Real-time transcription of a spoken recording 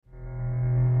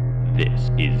This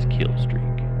is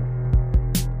Killstreak.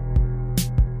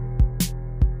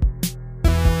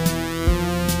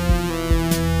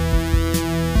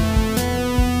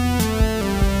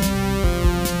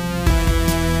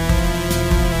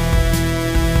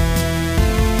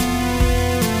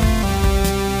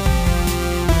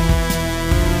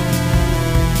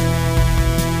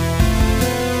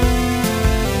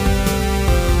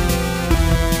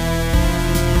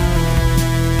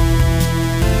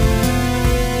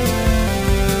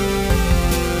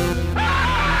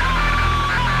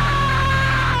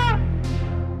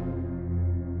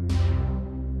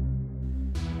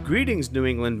 Greetings, New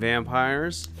England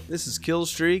vampires. This is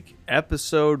Killstreak,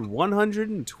 episode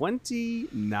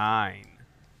 129.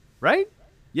 Right?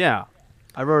 Yeah.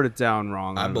 I wrote it down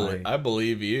wrong. I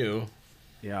believe you.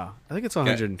 Yeah. I think it's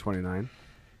 129.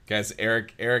 Guys,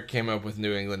 Eric came up with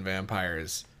New England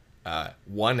vampires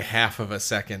 1/2 of a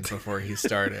second before he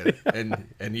started, and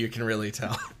you can really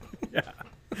tell. Yeah.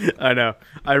 I know.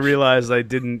 I realized I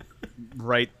didn't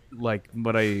write like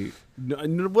what I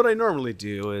normally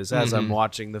do is as I'm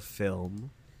watching the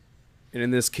film. And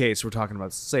in this case, we're talking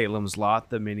about Salem's Lot,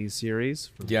 the miniseries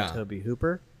from Toby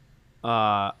Hooper.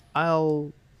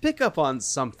 I'll pick up on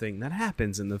something that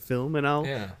happens in the film, and I'll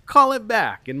call it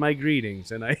back in my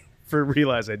greetings. And I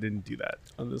realize I didn't do that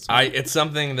on this one. It's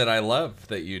something that I love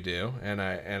that you do, and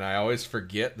I always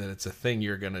forget that it's a thing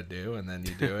you're gonna do, and then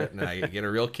you do it, and I get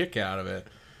a real kick out of it.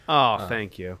 Oh,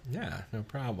 thank you. Yeah, no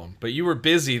problem. But you were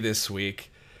busy this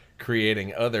week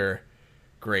creating other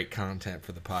great content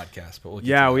for the podcast, but we'll get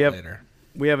to that later.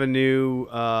 We have a new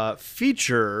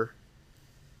feature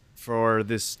for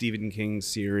this Stephen King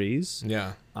series.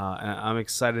 Yeah. And I'm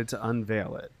excited to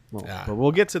unveil it. But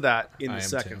we'll get to that in the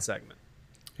second segment.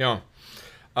 Yeah.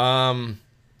 I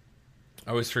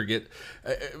always forget.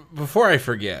 Before I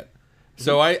forget,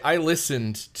 so I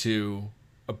listened to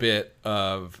a bit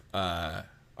of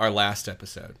our last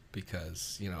episode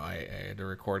because, I had to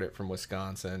record it from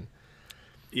Wisconsin.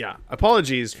 Yeah.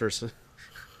 Apologies for...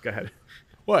 Go ahead.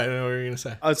 What? I don't know what you're going to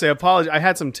say. I would say apologies. I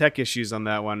had some tech issues on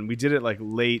that one. We did it like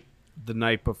late the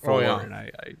night before. And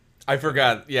I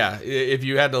forgot. Yeah. If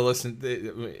you had to listen,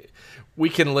 we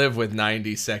can live with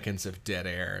 90 seconds of dead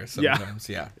air sometimes.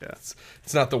 Yeah. It's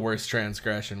not the worst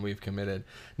transgression we've committed.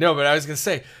 No, but I was going to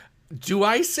say, do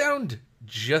I sound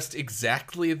just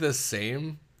exactly the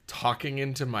same talking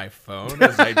into my phone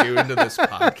as I do into this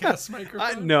podcast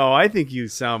microphone? No, I think you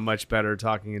sound much better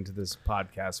talking into this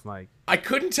podcast mic. I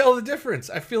couldn't tell the difference.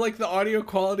 I feel like the audio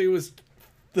quality was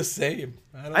the same.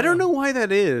 I don't know why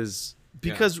that is,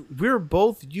 because we're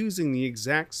both using the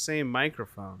exact same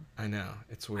microphone. I know.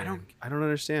 It's weird. I don't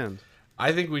understand.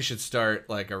 I think we should start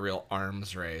like a real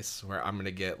arms race where I'm going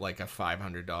to get like a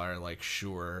 $500 like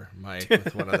Shure mic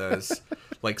with one of those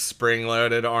like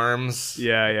spring-loaded arms.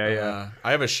 Yeah. I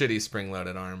have a shitty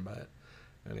spring-loaded arm, but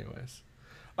anyways.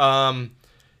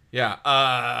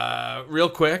 Real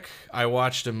quick, I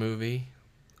watched a movie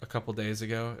a couple days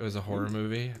ago. It was a horror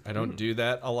movie. I don't do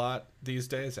that a lot these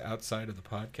days outside of the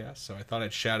podcast, so I thought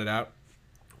I'd shout it out.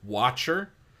 Watcher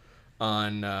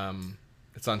on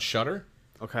it's on Shudder.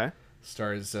 Okay.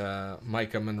 Stars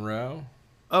Micah Monroe.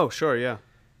 Oh, sure, yeah.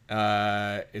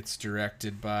 It's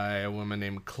directed by a woman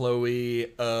named Chloe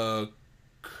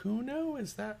Kuno.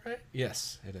 Is that right?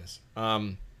 Yes, it is.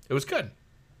 It was good.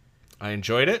 I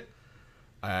enjoyed it.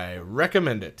 I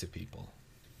recommend it to people.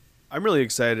 I'm really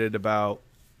excited about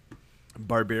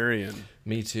Barbarian.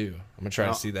 Me too. I'm going to try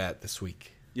to see that this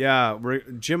week. Yeah,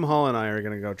 Jim Hall and I are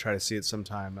going to go try to see it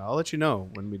sometime. I'll let you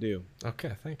know when we do.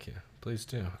 Okay, thank you. Please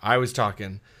do. I was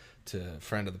talking to a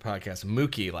friend of the podcast,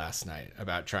 Mookie, last night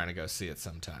about trying to go see it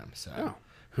sometime. So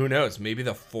who knows? Maybe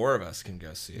the four of us can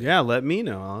go see it. Yeah, let me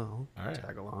know. I'll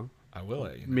tag along. I will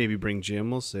let you know. Maybe bring Jim.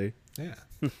 We'll see. Yeah.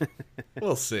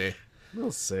 We'll see.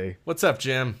 We'll see. What's up,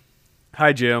 Jim?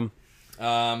 Hi, Jim.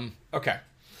 Okay.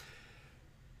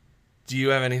 Do you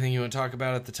have anything you want to talk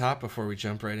about at the top before we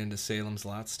jump right into Salem's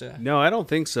Lot stuff? No, I don't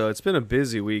think so. It's been a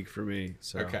busy week for me,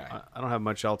 so I don't have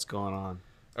much else going on.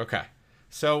 Okay.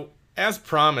 So, as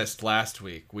promised last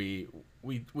week, we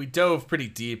dove pretty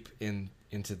deep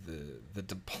into the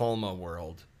De Palma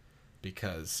world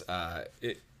because I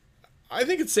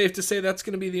think it's safe to say that's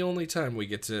going to be the only time we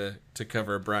get to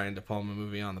cover a Brian De Palma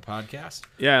movie on the podcast.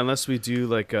 Yeah, unless we do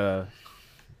like a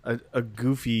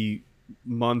goofy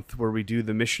month where we do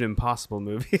the Mission Impossible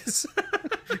movies.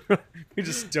 We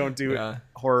just don't do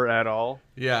horror at all.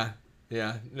 Yeah,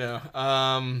 no.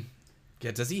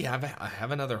 Does he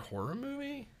have another horror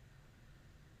movie?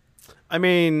 I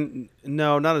mean,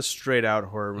 no, not a straight out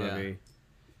horror movie.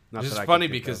 It's funny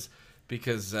because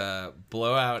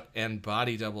Blowout and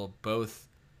Body Double both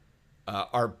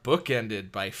are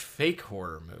bookended by fake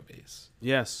horror movies.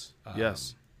 Yes.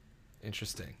 Yes.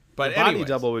 Interesting. But Body anyways.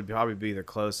 Double would probably be the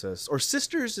closest. Or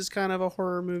Sisters is kind of a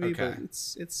horror movie, Okay. but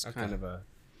it's kind of a...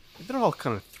 They're all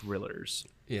kind of thrillers.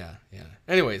 Yeah, yeah.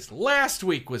 Anyways, last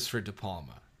week was for De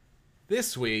Palma.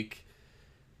 This week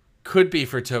could be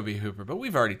for Tobe Hooper, but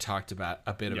we've already talked about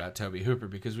a bit about Tobe Hooper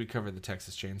because we covered the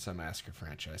Texas Chainsaw Massacre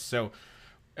franchise. So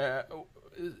it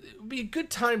would be a good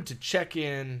time to check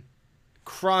in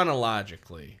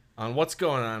chronologically on what's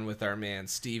going on with our man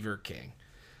Stever King.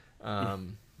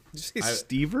 Did you say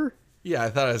Stever? Yeah, I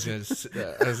thought I was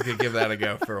gonna give that a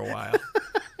go for a while.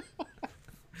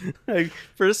 Like,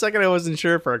 for a second, I wasn't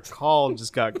sure if our call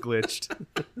just got glitched.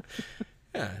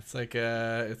 Yeah, it's like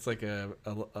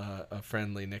a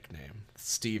friendly nickname,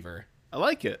 Stever. I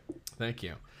like it. Thank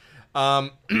you.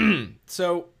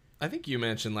 So I think you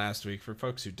mentioned last week, for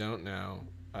folks who don't know,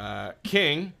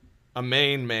 King, a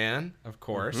Maine man, of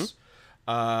course,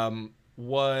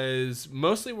 was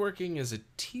mostly working as a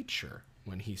teacher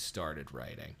when he started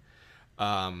writing.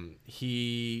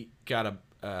 He got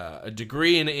a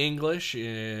degree in English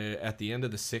at the end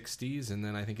of the 60s, and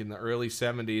then I think in the early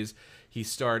 70s he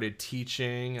started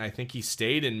teaching. I think he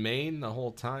stayed in Maine the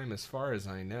whole time, as far as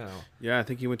I know. Yeah, I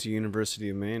think he went to University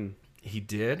of Maine. He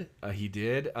did. He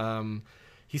did.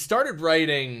 He started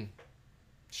writing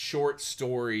short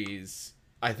stories,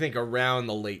 I think, around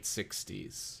the late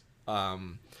 60s.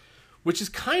 Which is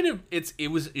kind of it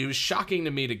was shocking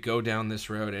to me to go down this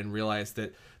road and realize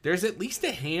that there's at least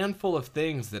a handful of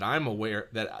things that I'm aware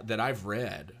that I've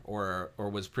read or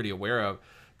was pretty aware of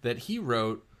that he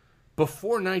wrote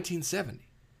before 1970.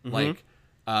 Like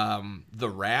The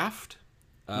Raft.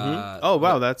 Oh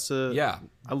wow, that's yeah.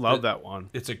 I love that one.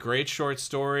 It's a great short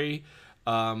story.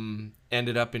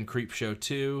 Ended up in Creepshow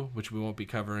 2, which we won't be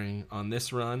covering on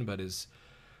this run, but is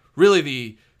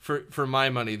really for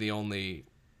my money the only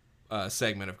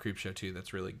segment of Creepshow 2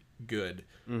 that's really good.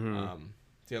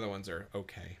 The other ones are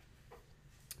okay.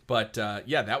 But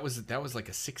yeah, that was like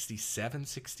a 67,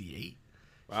 68.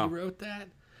 Wow. He wrote that.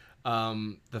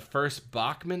 The first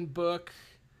Bachman book,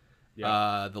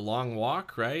 The Long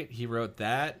Walk, right? He wrote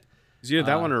that. Is either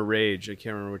that one or Rage? I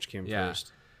can't remember which came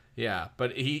first. Yeah,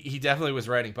 but he definitely was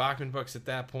writing Bachman books at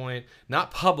that point.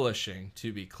 Not publishing,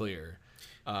 to be clear.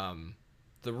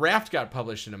 The Raft got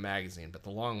published in a magazine, but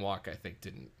The Long Walk, I think,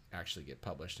 didn't actually get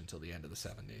published until the end of the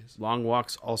 70s. Long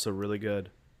Walk's also really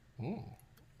good. Ooh.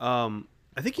 I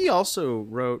think he also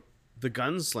wrote The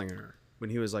Gunslinger when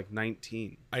he was like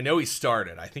 19. I know he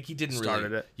started. I think he didn't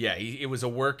started really... it. Yeah, it was a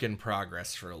work in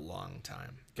progress for a long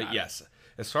time. But yes,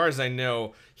 as far as I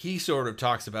know, he sort of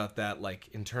talks about that, like,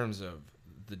 in terms of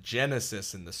the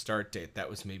genesis and the start date. That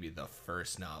was maybe the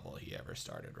first novel he ever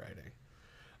started writing.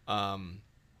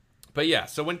 But yeah,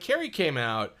 so when Carrie came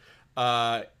out,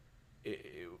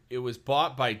 it was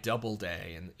bought by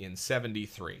Doubleday in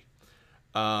 73.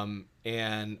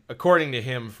 And according to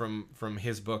him, from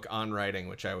his book On Writing,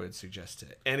 which I would suggest to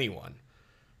anyone,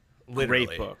 literally,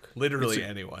 great book. Literally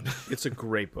anyone. It's a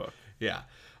great book. Yeah.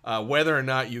 Whether or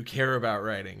not you care about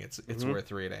writing, it's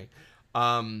worth reading.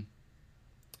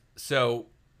 So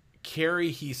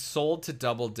Carrie, he sold to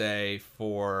Doubleday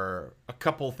for a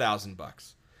couple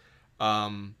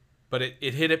 $1,000. But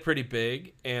it hit it pretty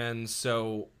big, and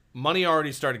so money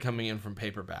already started coming in from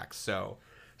paperbacks. So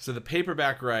the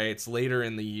paperback rights later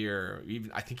in the year,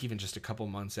 I think even just a couple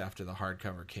months after the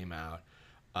hardcover came out,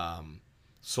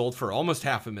 sold for almost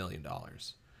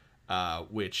 $500,000,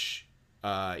 which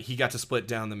he got to split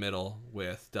down the middle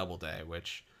with Doubleday,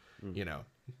 which, you know,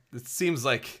 it seems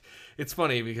like it's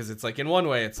funny because it's like, in one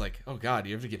way, it's like, oh God,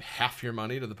 you have to give half your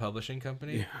money to the publishing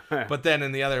company. Yeah. But then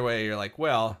in the other way, you're like,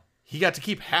 well, he got to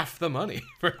keep half the money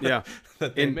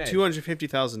that they made.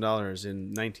 $250,000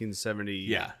 in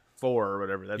 1974 or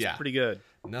whatever. That's pretty good.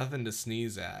 Nothing to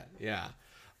sneeze at. Yeah.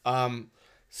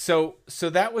 So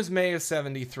that was May of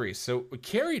 73. So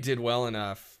Carrie did well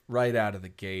enough right out of the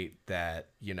gate that,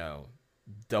 you know,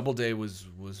 Doubleday was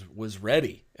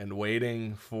ready and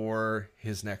waiting for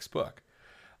his next book.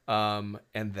 And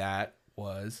that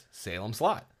was Salem's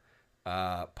Lot,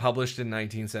 published in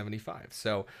 1975.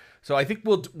 So I think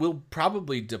we'll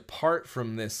probably depart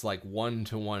from this like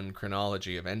 1-to-1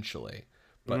 chronology eventually.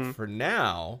 But for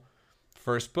now,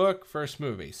 first book, first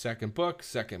movie, second book,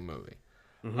 second movie.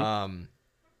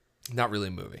 Not really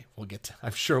a movie.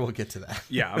 I'm sure we'll get to that.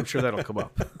 Yeah, I'm sure that'll come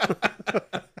up.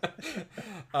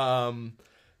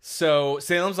 So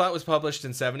Salem's Lot was published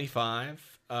in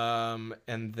 75.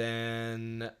 And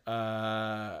then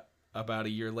about a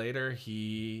year later,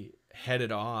 he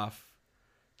headed off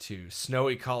to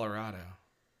snowy Colorado.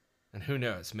 And who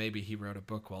knows, maybe he wrote a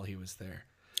book while he was there.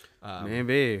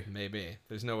 Maybe.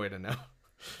 There's no way to know.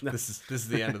 This is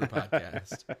the end of the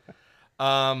podcast.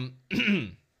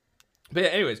 But yeah,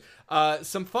 anyways,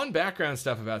 some fun background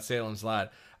stuff about Salem's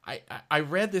Lot. I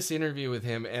read this interview with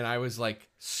him and I was like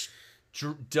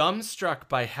dumbstruck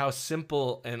by how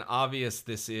simple and obvious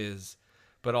this is.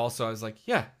 But also I was like,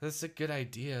 yeah, that's a good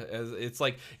idea. It's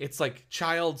like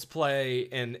child's play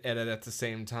and at the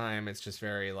same time, it's just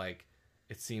very like,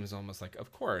 it seems almost like,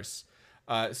 of course.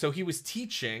 So he was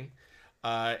teaching,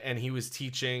 and he was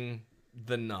teaching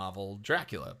the novel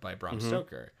Dracula by Bram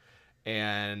Stoker.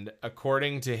 And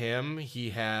according to him, he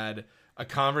had a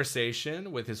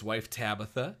conversation with his wife,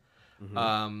 Tabitha,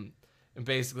 and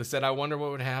basically said, I wonder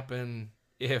what would happen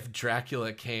if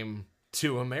Dracula came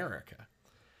to America.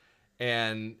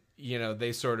 And, you know,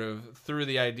 they sort of threw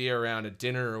the idea around at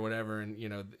dinner or whatever. And, you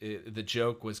know, the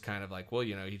joke was kind of like, well,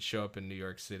 you know, he'd show up in New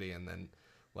York City and then,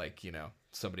 like, you know,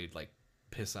 somebody'd, like,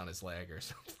 piss on his leg or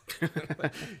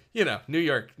something. You know, New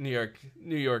York of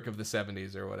the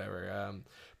 70s or whatever.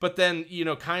 But then, you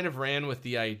know, kind of ran with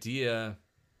the idea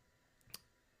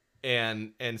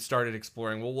and started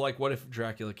exploring, well, like, what if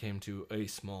Dracula came to a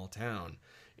small town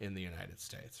in the United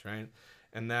States, right?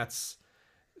 And that's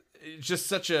just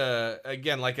such a,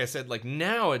 again, like I said, like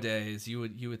nowadays you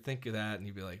would think of that and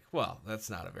you'd be like, well, that's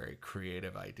not a very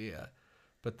creative idea.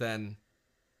 But then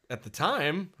at the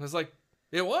time, it was like,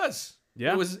 it was.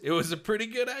 Yeah. It was a pretty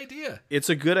good idea. It's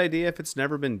a good idea if it's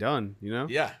never been done, you know?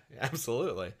 Yeah,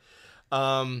 absolutely.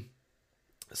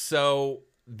 So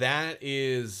that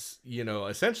is, you know,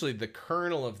 essentially the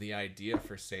kernel of the idea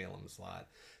for Salem's Lot.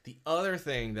 The other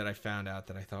thing that I found out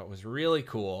that I thought was really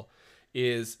cool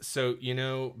is, so, you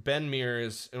know, Ben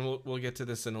Mears, and we'll get to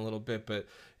this in a little bit, but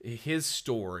his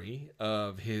story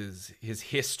of his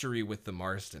history with the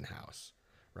Marston House,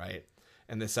 right?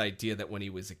 And this idea that when he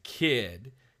was a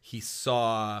kid, he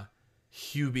saw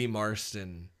Hubie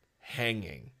Marston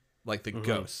hanging like the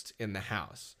ghost in the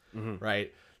house,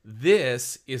 right?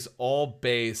 This is all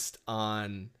based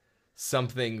on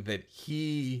something that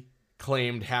he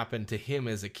claimed happened to him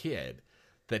as a kid,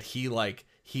 that he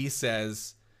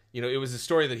says, you know, it was a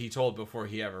story that he told before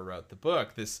he ever wrote the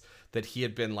book, that he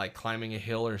had been like climbing a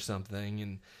hill or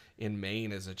something in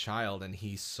Maine as a child, and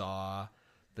he saw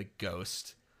the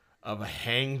ghost of a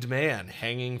hanged man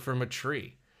hanging from a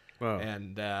tree. Wow.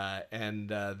 And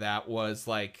that was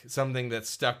like something that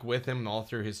stuck with him all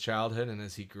through his childhood and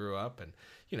as he grew up. And,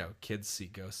 you know, kids see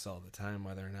ghosts all the time,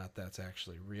 whether or not that's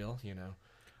actually real, you know.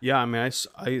 Yeah, I mean,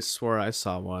 I swore I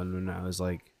saw one when I was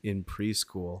like in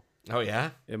preschool. Oh,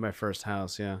 yeah? In my first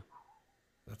house, yeah.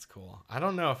 That's cool. I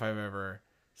don't know if I've ever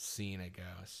seen a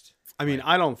ghost. I mean,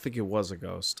 I don't think it was a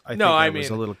ghost. I was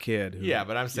a little kid. Yeah,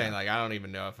 but I'm saying, like, I don't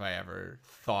even know if I ever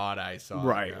thought I saw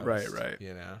a ghost. Right.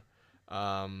 You know?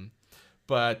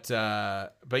 But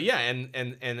yeah,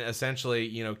 and essentially,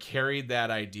 you know, carried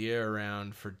that idea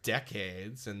around for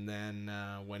decades. And then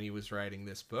when he was writing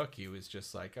this book, he was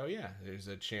just like, oh yeah, there's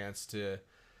a chance to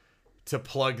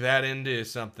plug that into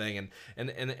something.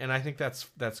 And I think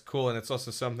that's cool. And it's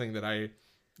also something that I,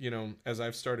 you know, as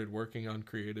I've started working on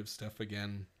creative stuff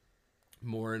again,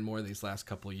 more and more these last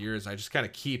couple of years, I just kind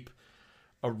of keep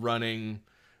a running,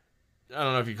 I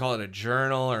don't know if you call it a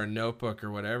journal or a notebook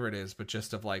or whatever it is, but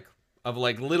just of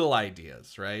little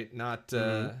ideas, right? Not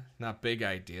big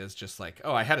ideas, just like,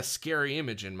 oh, I had a scary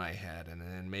image in my head, and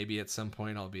then maybe at some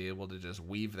point I'll be able to just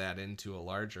weave that into a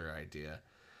larger idea.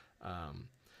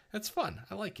 That's fun.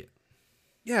 I like it.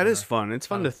 Yeah, it is fun. It's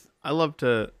fun I love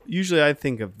to, usually I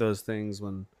think of those things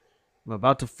when I'm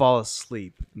about to fall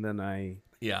asleep, and then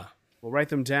will write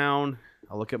them down.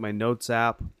 I'll look at my notes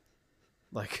app,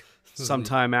 like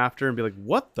sometime after, and be like,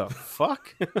 what the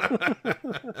fuck?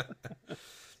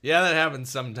 Yeah, that happens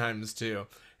sometimes too.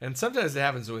 And sometimes it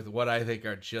happens with what I think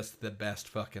are just the best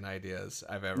fucking ideas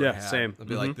I've ever had. Yeah, same. I'll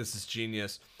be like, this is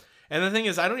genius. And the thing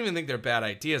is, I don't even think they're bad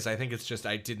ideas. I think it's just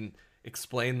I didn't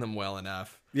explain them well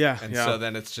enough. Yeah. And so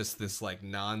then it's just this like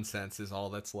nonsense is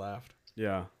all that's left.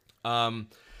 Yeah.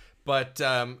 But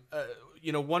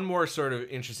you know, one more sort of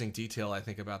interesting detail I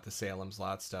think about the Salem's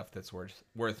Lot stuff that's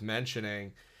worth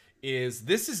mentioning is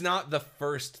this is not the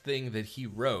first thing that he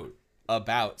wrote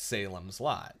about Salem's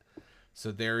Lot.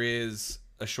 So there is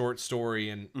a short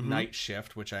story in Night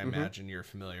Shift, which I imagine you're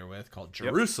familiar with, called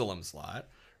Jerusalem's Lot,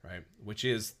 right? Which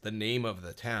is the name of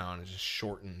the town. It's just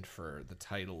shortened for the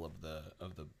title of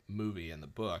the movie and the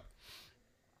book.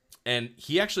 And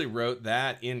he actually wrote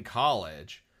that in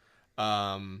college.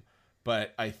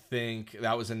 But I think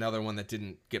that was another one that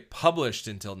didn't get published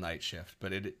until Night Shift,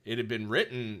 but it had been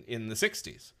written in the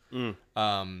 60s,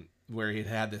 where he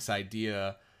had this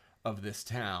idea of this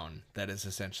town that is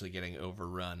essentially getting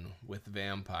overrun with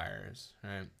vampires,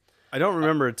 right? I don't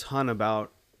remember a ton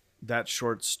about that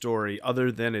short story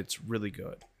other than it's really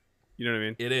good. You know what I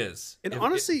mean? It is. And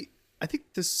honestly, I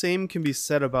think the same can be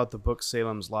said about the book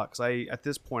Salem's Lot, because at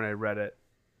this point I read it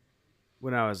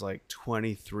when I was like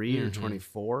 23 or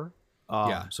 24.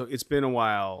 So it's been a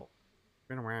while.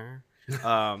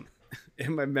 And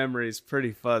my memory is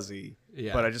pretty fuzzy,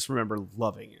 but I just remember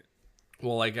loving it.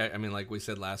 Well, like like we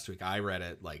said last week, I read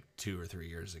it like 2 or 3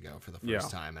 years ago for the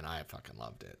first time, and I fucking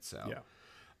loved it. So,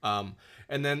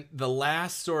 and then the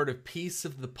last sort of piece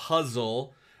of the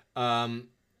puzzle,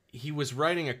 he was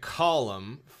writing a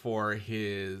column for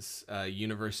his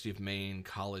University of Maine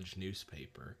college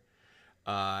newspaper,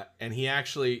 and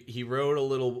he wrote a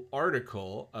little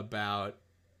article about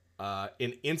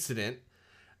an incident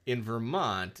in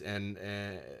Vermont, and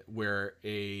where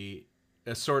a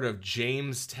sort of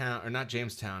Jamestown, or not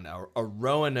Jamestown, a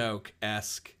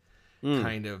Roanoke-esque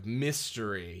kind of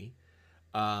mystery,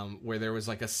 where there was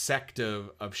like a sect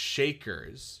of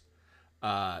Shakers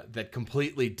that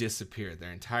completely disappeared.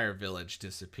 Their entire village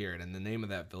disappeared, and the name of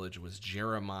that village was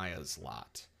Jeremiah's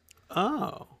Lot.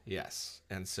 Oh. Yes.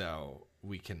 And so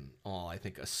we can all, I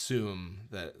think, assume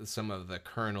that some of the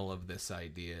kernel of this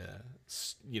idea,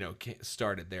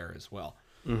 started there as well.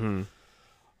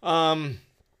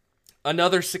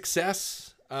 Another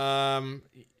success. Probably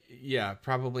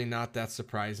not that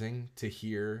surprising to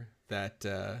hear that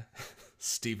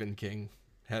Stephen King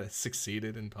had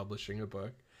succeeded in publishing a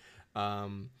book.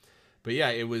 But yeah,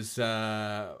 it was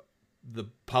the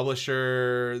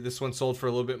publisher. This one sold for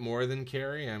a little bit more than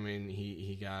Carrie. I mean,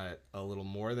 he got a little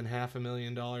more than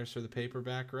 $500,000 for the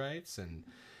paperback rights, and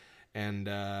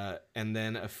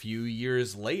then a few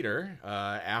years later,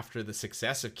 after the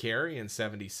success of Carrie in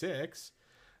 '76,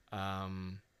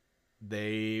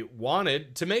 they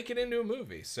wanted to make it into a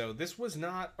movie. So this was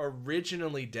not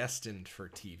originally destined for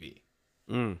TV.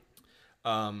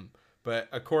 But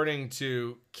according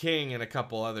to King and a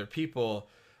couple other people,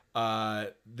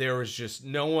 there was just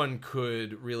no one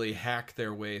could really hack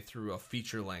their way through a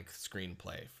feature-length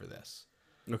screenplay for this.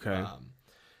 Okay.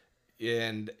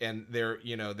 And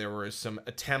there were some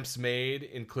attempts made,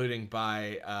 including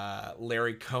by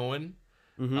Larry Cohen,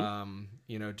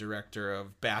 director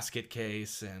of Basket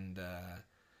Case and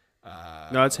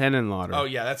no, it's Henenlotter. Oh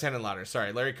yeah, that's Henenlotter.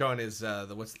 Sorry, Larry Cohen is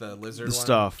what's the lizard the one?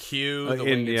 Stuff. Q, the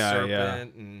winged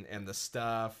serpent, and the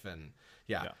Stuff, and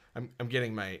I'm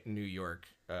getting my New York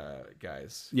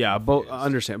guys. Yeah, both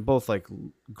understand both like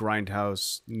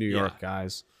Grindhouse New York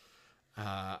guys.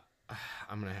 I'm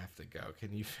gonna have to go.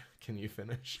 Can you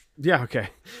finish? Yeah, okay.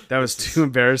 That was too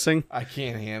embarrassing. I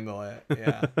can't handle it.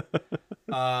 Yeah.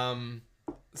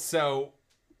 So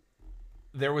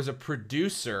there was a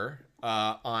producer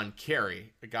on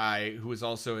Carrie, a guy who was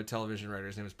also a television writer.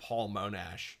 His name is Paul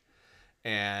Monash,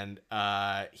 and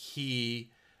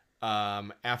he,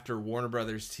 after Warner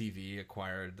Brothers TV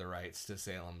acquired the rights to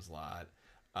Salem's Lot,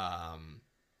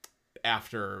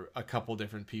 after a couple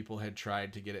different people had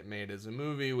tried to get it made as a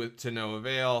movie to no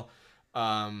avail,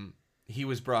 he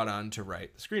was brought on to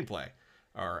write the screenplay,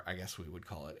 or I guess we would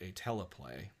call it a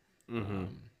teleplay,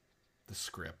 the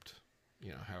script,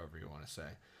 however you want to say.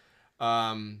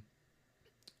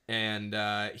 And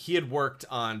he had worked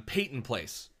on Peyton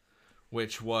Place,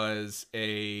 which was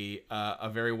a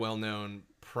very well-known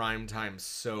primetime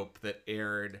soap that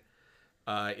aired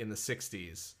in the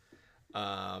 60s,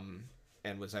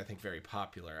 and was, I think, very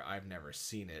popular. I've never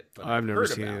seen it, but I've never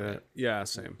seen it. Yeah,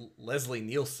 same. Leslie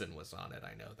Nielsen was on it.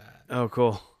 I know that. Oh,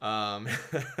 cool.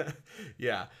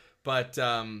 Yeah, but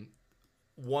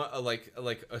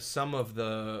some of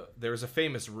there was a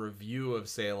famous review of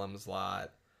Salem's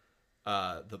Lot,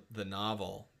 the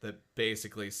novel, that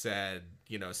basically said,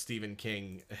 Stephen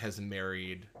King has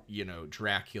married,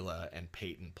 Dracula and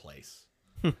Peyton Place.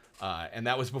 And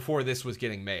that was before this was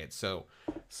getting made. So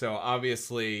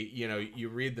obviously, you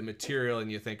read the material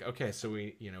and you think, okay, so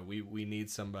we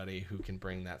need somebody who can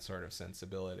bring that sort of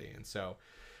sensibility. And so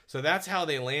that's how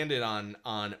they landed on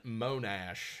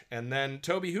Monash. And then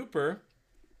Tobe Hooper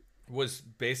was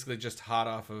basically just hot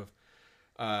off of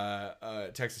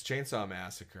Texas Chainsaw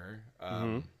Massacre,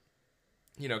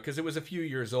 because it was a few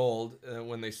years old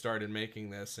when they started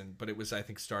making this, but it was, I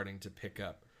think, starting to pick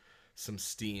up some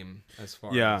steam as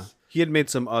far as... he had made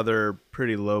some other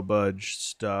pretty low budge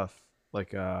stuff,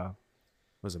 like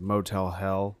was it Motel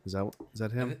Hell? Is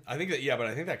that him? I think that, but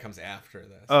I think that comes after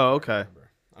this. Oh, okay.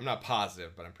 I'm not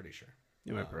positive, but I'm pretty sure.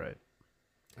 You might be right.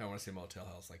 I want to say Motel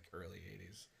Hell's like early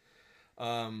 80s.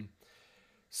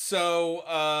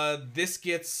 So this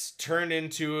gets turned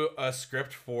into a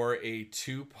script for a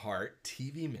 2-part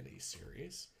TV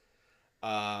miniseries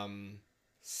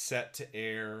Set to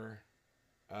air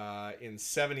in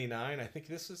 '79. I think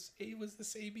this was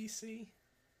this ABC?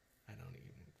 I don't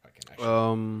even fucking.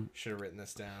 I should have written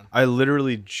this down. I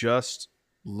literally just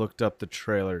looked up the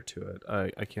trailer to it.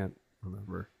 I can't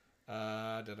remember.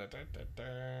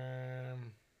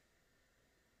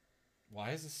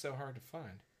 Why is this so hard to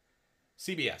find?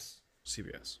 CBS.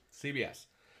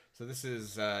 So this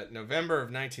is November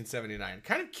of 1979.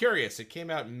 Kind of curious. It came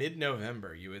out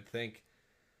mid-November. You would think,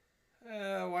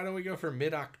 why don't we go for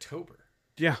mid-October?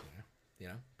 Yeah.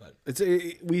 But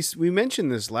we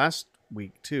mentioned this last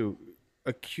week too.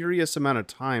 A curious amount of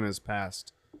time has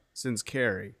passed since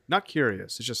Carrie. Not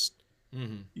curious. It's just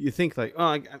you think like,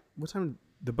 what time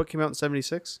the book came out in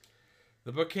 76?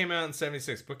 The book came out in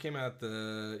 76. Book came out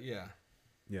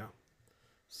Yeah.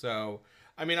 So,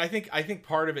 I mean, I think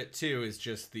part of it too is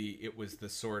just it was the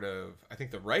sort of, I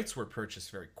think the rights were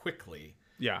purchased very quickly.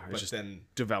 Yeah, but just then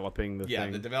developing the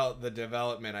thing. The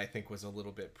development I think was a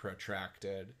little bit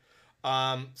protracted.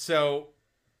 So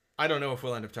I don't know if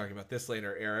we'll end up talking about this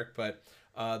later, Eric, but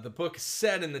the book is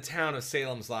set in the town of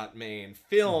Salem's Lot, Maine,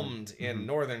 filmed in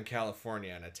Northern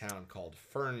California in a town called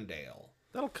Ferndale.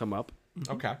 That'll come up.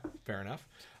 Okay, fair enough.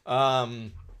 I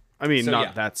mean,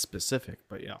 not that specific,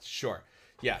 but yeah. Sure.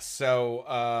 Yes. So,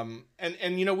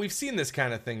 and we've seen this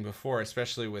kind of thing before,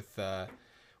 especially with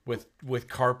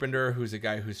Carpenter, who's a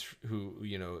guy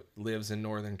who lives in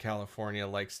Northern California,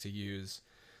 likes to use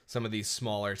some of these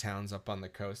smaller towns up on the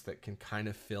coast that can kind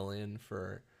of fill in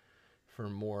for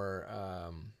more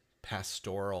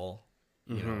pastoral,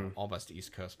 almost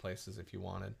East Coast places if you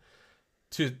wanted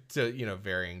to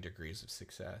varying degrees of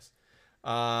success.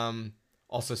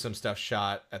 Also some stuff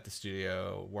shot at the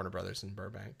studio Warner Brothers in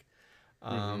Burbank.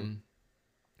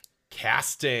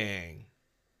 Casting.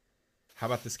 How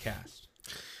about this cast?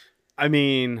 I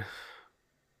mean,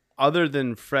 other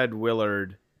than Fred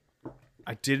Willard,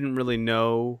 I didn't really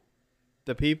know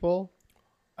the people,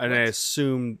 and I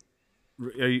assumed.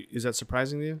 Is that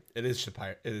surprising to you? It is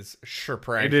surprising. It is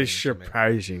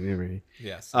surprising to me.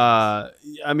 Yes. I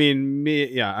mean,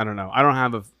 I don't know. I don't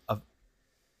have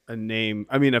a name.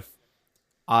 I mean,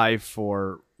 eye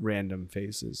for random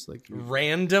faces. Like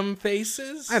random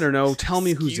faces? I don't know. Tell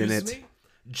me who's in it.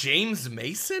 James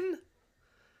Mason?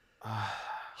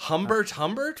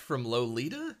 Humbert from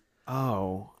Lolita?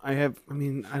 Oh, I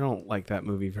don't like that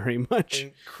movie very much.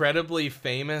 Incredibly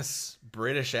famous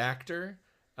British actor.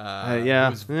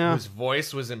 Whose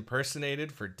voice was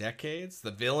impersonated for decades.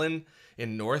 The villain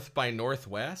in North by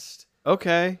Northwest.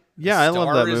 Okay. Yeah, I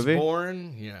love that movie. Star is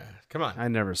Born. Yeah, come on. I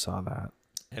never saw that.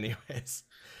 Anyways,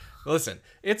 listen,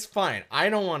 it's fine. I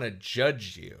don't want to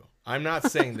judge you. I'm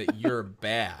not saying that you're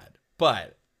bad,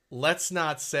 but let's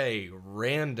not say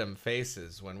random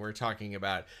faces when we're talking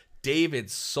about David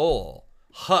Soul,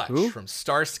 Hutch from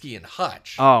Starsky and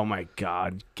Hutch. Oh my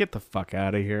God. Get the fuck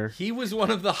out of here. He was one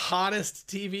of the hottest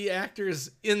TV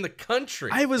actors in the country.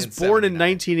 I was born in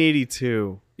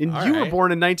 1982. And you were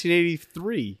born in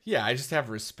 1983. Yeah, I just have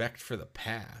respect for the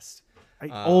past.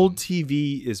 Old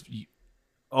TV is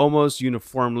almost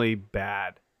uniformly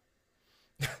bad.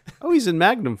 Oh, he's in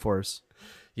Magnum Force.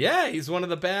 Yeah, he's one of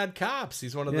the bad cops.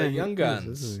 He's one of the young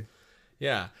guns.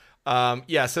 Yeah.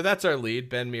 So that's our lead.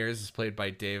 Ben Mears is played by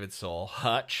David Soul.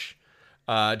 Hutch.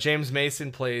 James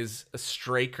Mason plays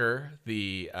Straker,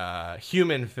 the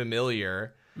human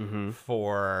familiar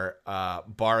for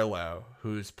Barlow,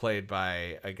 who's played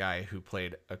by a guy who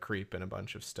played a creep in a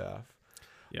bunch of stuff.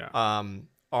 Yeah.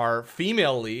 Our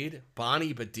female lead,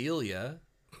 Bonnie Bedelia.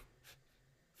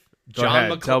 Go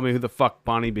ahead. Tell me who the fuck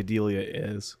Bonnie Bedelia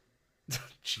is.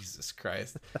 Jesus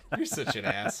Christ. You're such an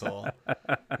asshole.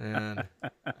 Man,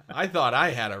 I thought I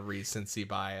had a recency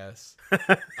bias.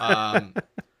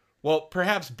 Well,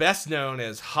 perhaps best known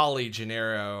as Holly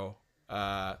Gennaro /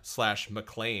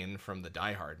 McClane from the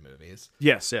Die Hard movies.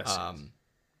 Yes.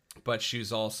 But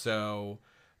she's also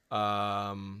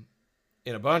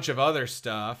in a bunch of other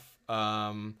stuff.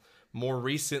 More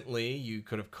recently, you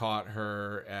could have caught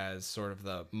her as sort of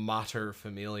the mater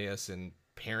familias in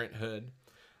Parenthood.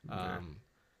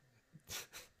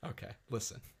 Okay,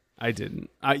 listen. I didn't.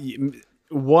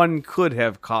 One could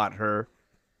have caught her.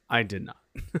 I did not.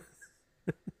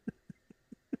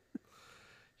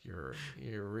 You're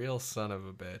a real son of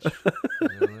a bitch.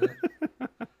 You know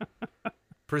that?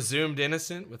 Presumed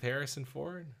Innocent with Harrison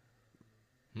Ford.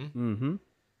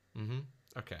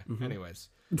 Okay. Anyways,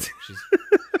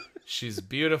 she's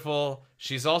beautiful.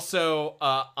 She's also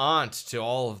aunt to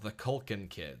all of the Culkin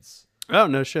kids. Oh,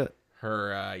 no shit.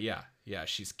 Her,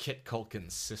 she's Kit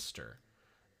Culkin's sister.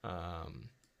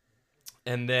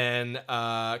 And then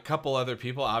a couple other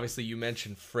people. Obviously, you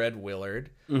mentioned Fred Willard.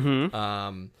 You've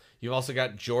also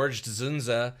got George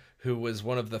Dzunza, who was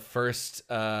one of the first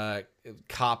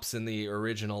cops in the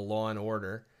original Law and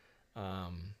Order,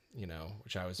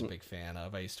 which I was a big fan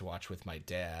of. I used to watch with my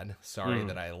dad. Sorry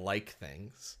that I like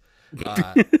things.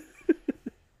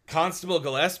 Constable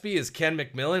Gillespie is Ken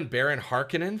McMillan. Baron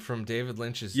Harkonnen from David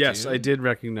Lynch's Yes, Dune. I did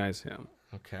recognize him.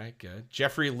 Okay, good.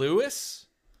 Jeffrey Lewis.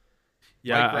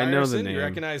 Yeah, Mike I know the Ryerson, name. You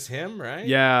recognize him, right?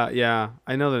 Yeah,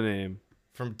 I know the name.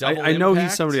 From Double I know Impact.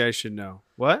 he's somebody I should know.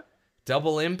 What?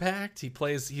 Double Impact.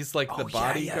 He's like the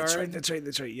bodyguard.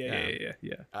 That's right. Yeah.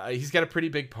 He's got a pretty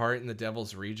big part in The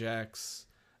Devil's Rejects.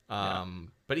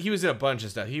 But he was in a bunch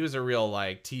of stuff. He was a real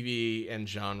like TV and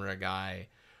genre guy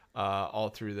all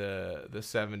through the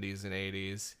 70s and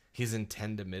 80s. He's in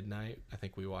 10 to Midnight. I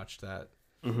think we watched that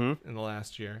in the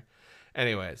last year.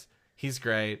 Anyways, he's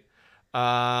great.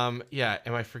 Am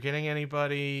I forgetting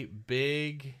anybody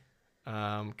big?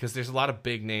 Because there's a lot of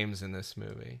big names in this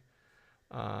movie.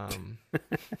 I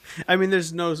mean,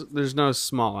 there's no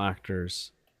small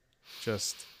actors,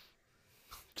 just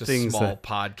small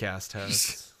podcast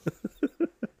hosts,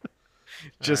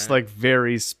 just like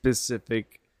very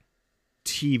specific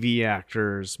TV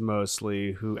actors,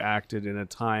 mostly who acted in a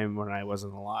time when I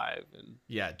wasn't alive. And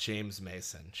James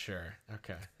Mason, sure,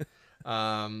 okay.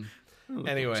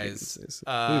 Anyways, who's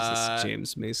this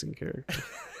James Mason character?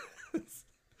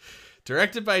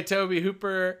 Directed by Tobe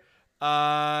Hooper,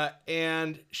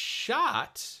 and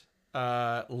shot,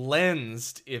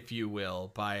 lensed, if you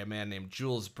will, by a man named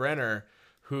Jules Brenner,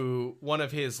 who one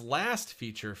of his last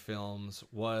feature films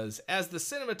was as the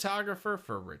cinematographer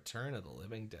for Return of the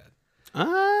Living Dead.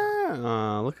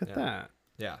 Look at that.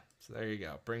 Yeah, so there you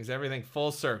go. Brings everything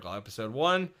full circle. Episode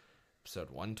 1, episode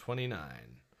 129.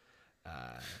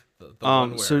 The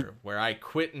one where I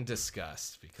quit in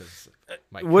disgust because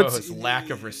my co-host's lack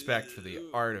of respect for the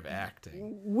art of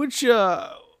acting. Which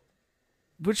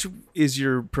is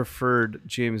your preferred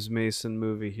James Mason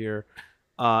movie here?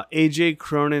 A.J.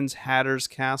 Cronin's Hatter's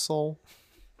Castle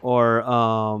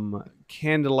or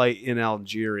Candlelight in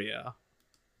Algeria?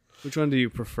 Which one do you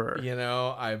prefer?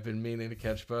 I've been meaning to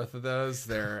catch both of those.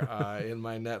 They're in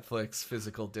my Netflix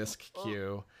physical disc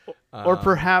queue. Or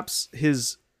perhaps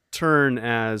his turn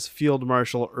as Field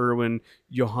Marshal Erwin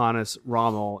Johannes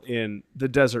Rommel in The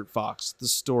Desert Fox, the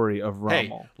story of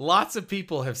Rommel. Hey, lots of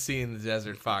people have seen The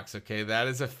Desert Fox, okay? That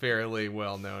is a fairly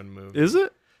well-known movie. Is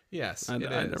it? Yes, I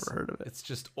never heard of it. It's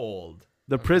just old.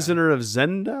 The Prisoner of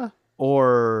Zenda?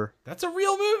 Or... That's a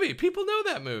real movie. People know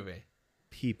that movie.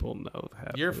 People know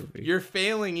that movie. You're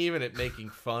failing even at making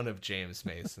fun of James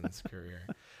Mason's career.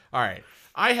 All right.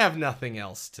 I have nothing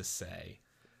else to say.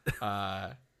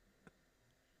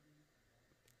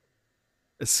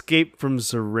 Escape from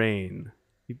Zerane.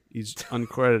 He's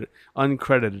uncredited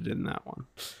in that one.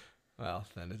 Well,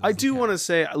 then I do want to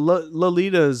say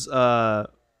Lolita's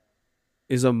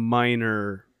is a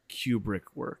minor Kubrick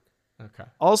work. Okay.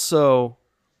 Also,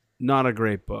 not a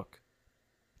great book.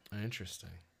 Interesting.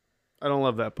 I don't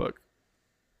love that book.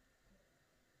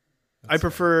 I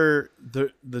prefer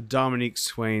the Dominique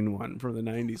Swain one from the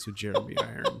 90s with Jeremy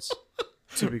Irons.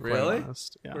 To be quite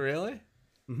honest. Yeah. Really?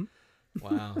 Mm-hmm.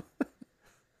 Wow.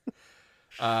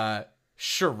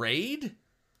 Charade?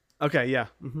 Okay, yeah.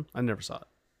 I never saw it.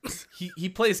 He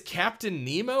plays Captain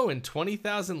Nemo in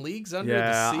 20,000 Leagues Under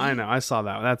the Sea. Yeah, I know. I saw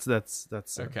that one.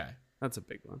 That's okay. That's a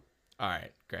big one. All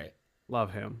right, great.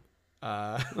 Love him.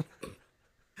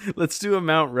 Let's do a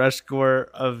Mount Rushmore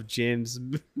of James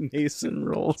Mason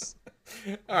roles.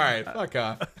 All right, fuck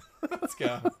off. Let's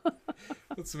go.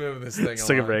 Let's move this thing along. Let's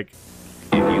take a break.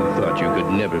 If you thought you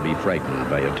could never be frightened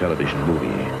by a television movie,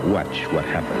 watch what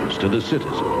happens to the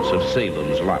citizens of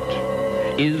Salem's Lot.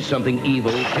 Is something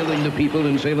evil killing the people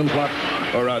in Salem's Lot,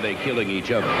 or are they killing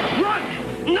each other?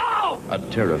 Run! No! A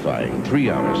terrifying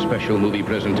 3-hour special movie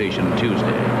presentation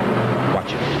Tuesday.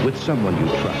 Watch it with someone you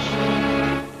trust.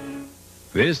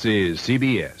 This is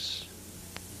CBS.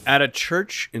 At a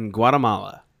church in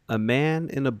Guatemala, a man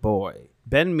and a boy,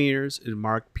 Ben Mears and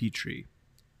Mark Petrie,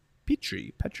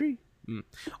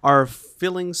 are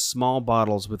filling small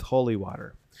bottles with holy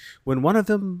water. When one of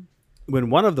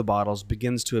the bottles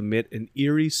begins to emit an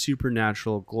eerie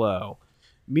supernatural glow,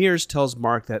 Mears tells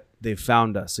Mark that they've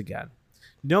found us again.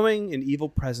 Knowing an evil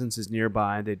presence is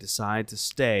nearby, they decide to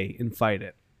stay and fight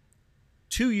it.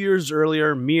 2 years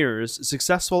earlier, Mears, a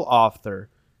successful author,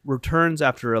 returns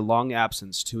after a long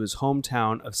absence to his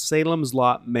hometown of Salem's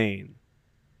Lot, Maine.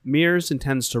 Mears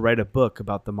intends to write a book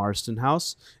about the Marston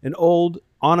House, an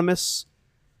ominous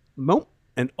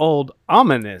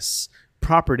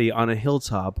property on a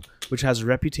hilltop which has a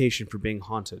reputation for being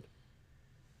haunted.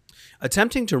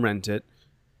 Attempting to rent it,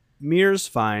 Mears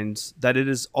finds that it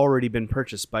has already been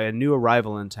purchased by a new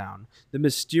arrival in town, the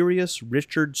mysterious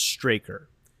Richard Straker,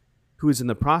 who is in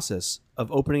the process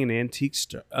of opening an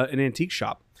antique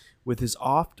shop with his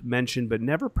oft-mentioned but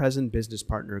never-present business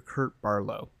partner, Kurt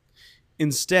Barlow.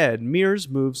 Instead, Mears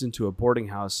moves into a boarding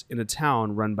house in a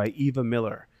town run by Eva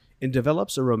Miller and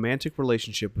develops a romantic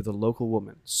relationship with a local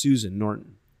woman, Susan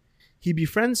Norton. He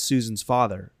befriends Susan's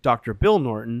father, Dr. Bill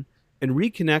Norton, and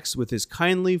reconnects with his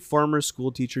kindly former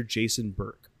schoolteacher, Jason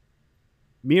Burke.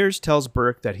 Mears tells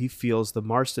Burke that he feels the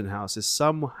Marston house is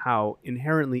somehow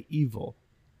inherently evil,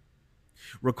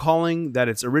 recalling that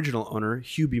its original owner,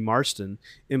 Hubie Marston,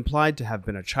 implied to have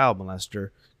been a child molester,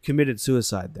 committed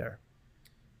suicide there.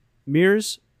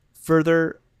 Mears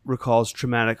further recalls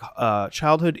traumatic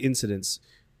childhood incidents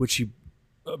which he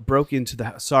broke into the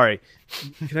house. Sorry,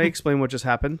 can I explain what just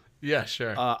happened? Yeah,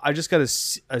 sure. I just got a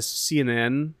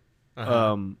CNN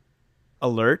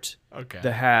alert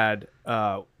that had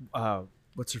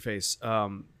what's her face?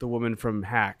 The woman from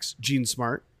Hacks, Jean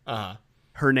Smart.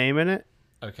 Her name in it.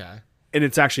 Okay. And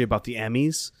it's actually about the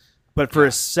Emmys. But for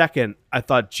a second, I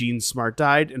thought Jean Smart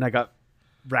died, and I got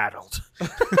rattled.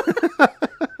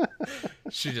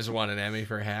 She just won an Emmy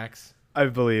for Hacks. I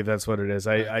believe that's what it is.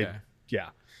 Yeah.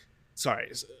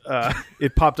 Sorry,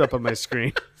 it popped up on my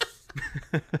screen.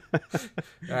 All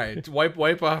right,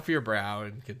 wipe off your brow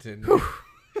and continue.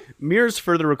 Mears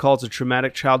further recalls a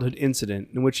traumatic childhood incident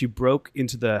in which he broke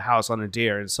into the house on a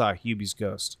dare and saw Hubie's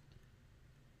ghost.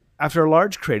 After a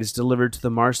large crate is delivered to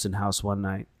the Marston house one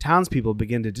night, townspeople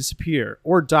begin to disappear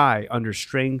or die under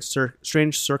strange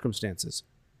circumstances.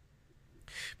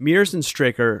 Mears and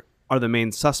Straker are the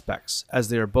main suspects, as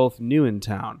they are both new in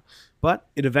town, but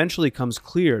it eventually comes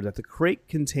clear that the crate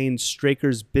contains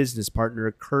Straker's business partner,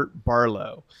 Kurt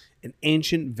Barlow, an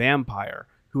ancient vampire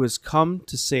who has come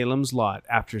to Salem's Lot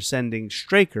after sending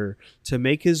Straker to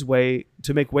make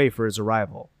way for his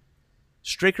arrival.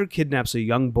 Straker kidnaps a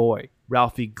young boy,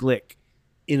 Ralphie Glick,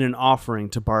 in an offering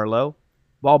to Barlow,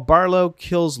 while Barlow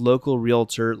kills local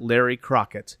realtor Larry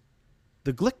Crockett.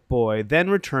 The Glick boy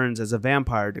then returns as a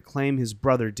vampire to claim his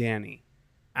brother Danny.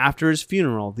 After his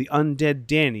funeral, the undead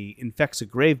Danny infects a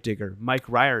gravedigger, Mike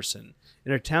Ryerson,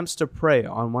 and attempts to prey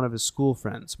on one of his school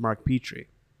friends, Mark Petrie.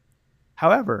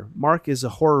 However, Mark is a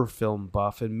horror film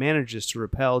buff and manages to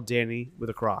repel Danny with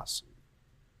a cross.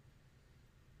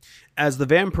 As the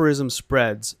vampirism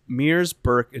spreads, Mears,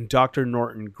 Burke, and Dr.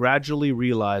 Norton gradually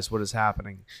realize what is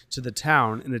happening to the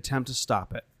town and attempt to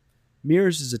stop it.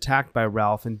 Mears is attacked by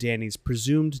Ralph and Danny's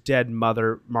presumed dead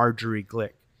mother, Marjorie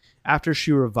Glick, after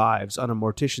she revives on a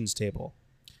mortician's table.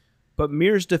 But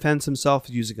Mears defends himself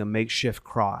using a makeshift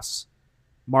cross.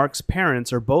 Mark's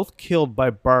parents are both killed by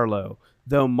Barlow,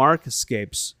 though Mark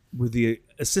escapes with the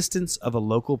assistance of a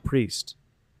local priest.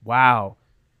 Wow.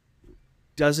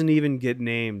 Doesn't even get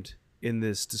named in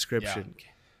this description. Yeah.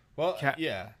 Well,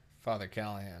 Father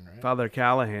Callahan, right? Father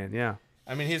Callahan, yeah.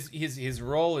 I mean, his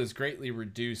role is greatly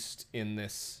reduced in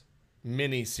this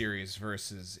mini-series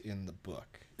versus in the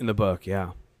book. In the book,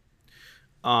 yeah.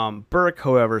 Burke,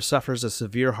 however, suffers a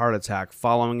severe heart attack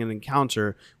following an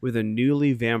encounter with a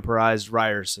newly vampirized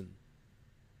Ryerson.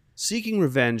 Seeking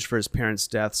revenge for his parents'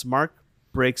 deaths, Mark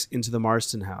breaks into the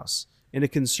Marston house, and a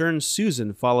concerned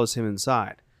Susan follows him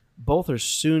inside. Both are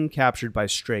soon captured by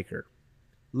Straker.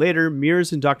 Later,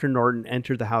 Mears and Dr. Norton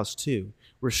enter the house too,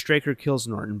 where Straker kills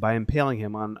Norton by impaling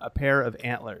him on a pair of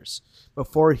antlers,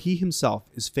 before he himself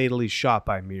is fatally shot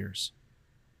by Mears.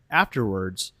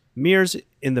 Afterwards, Mears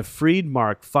and the freed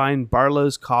Mark find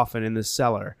Barlow's coffin in the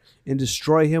cellar and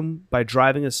destroy him by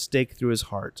driving a stake through his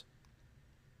heart.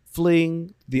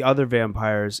 Fleeing the other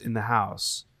vampires in the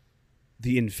house,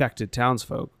 the infected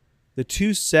townsfolk, the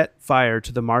two set fire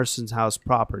to the Marston's house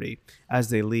property as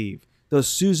they leave, though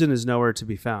Susan is nowhere to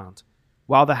be found.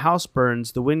 While the house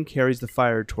burns, the wind carries the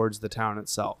fire towards the town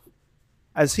itself.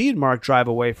 As he and Mark drive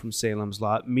away from Salem's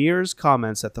Lot, Mears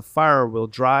comments that the fire will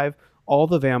drive all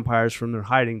the vampires from their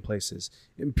hiding places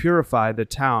and purify the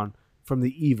town from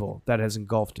the evil that has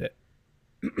engulfed it.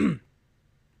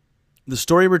 The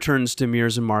story returns to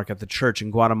Mears and Mark at the church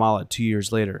in Guatemala 2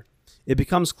 years later. It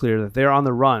becomes clear that they are on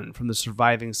the run from the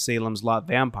surviving Salem's Lot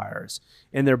vampires,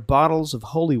 and their bottles of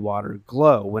holy water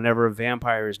glow whenever a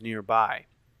vampire is nearby.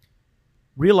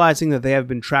 Realizing that they have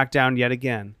been tracked down yet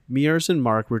again, Mears and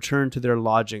Mark return to their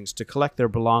lodgings to collect their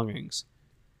belongings.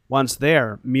 Once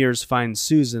there, Mears finds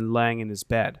Susan laying in his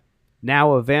bed.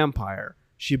 Now a vampire,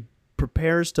 she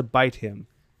prepares to bite him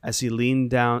as he leans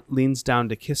down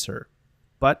to kiss her.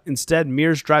 But instead,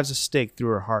 Mears drives a stake through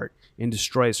her heart and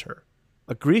destroys her.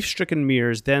 A grief-stricken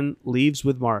Mears then leaves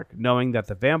with Mark, knowing that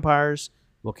the vampires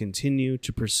will continue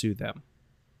to pursue them.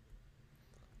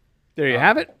 There you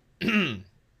have it.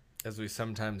 As we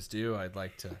sometimes do, I'd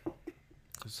like to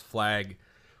just flag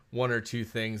one or two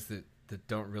things that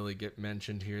don't really get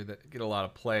mentioned here that get a lot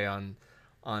of play on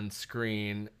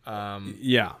screen.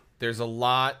 Yeah. There's a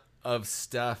lot of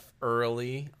stuff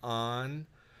early on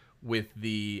with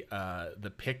the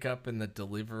pickup and the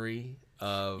delivery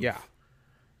of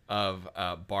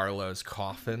Barlow's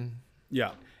coffin.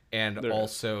 Yeah. And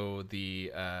also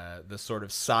the sort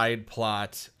of side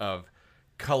plot of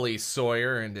Cully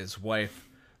Sawyer and his wife,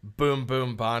 Boom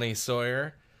Boom Bonnie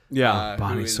Sawyer. Yeah,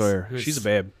 Bonnie Sawyer. She's a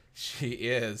babe. She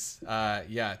is.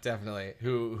 Yeah, definitely.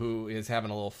 Who is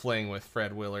having a little fling with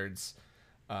Fred Willard's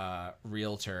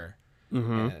realtor.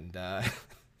 And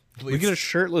we get a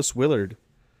shirtless Willard.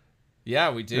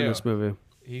 Yeah, we do. In this movie.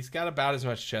 He's got about as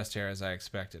much chest hair as I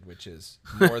expected, which is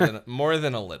more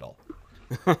than a little.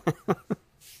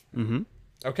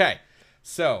 Okay,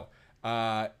 so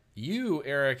you,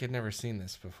 Eric, had never seen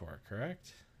this before,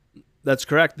 correct? That's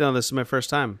correct. No, this is my first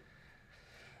time.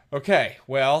 Okay,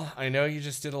 well, I know you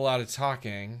just did a lot of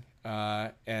talking,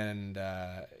 and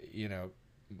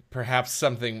perhaps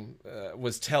something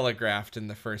was telegraphed in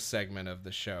the first segment of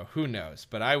the show. Who knows?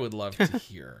 But I would love to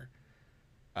hear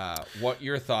what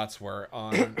your thoughts were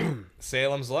on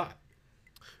Salem's Lot.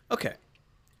 Okay.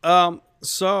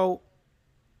 So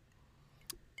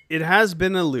it has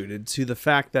been alluded to the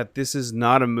fact that this is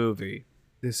not a movie.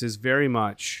 This is very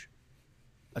much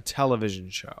a television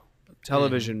show, a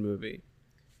television movie.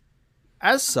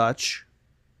 As such,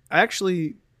 I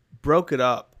actually broke it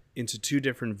up into two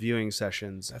different viewing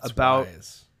sessions. That's about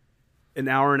wise. An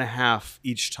hour and a half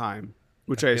each time,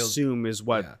 which I assume is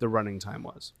what the running time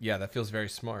was. Yeah, that feels very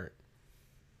smart.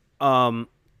 I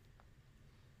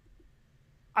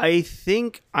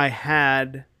think I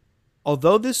had,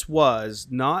 although this was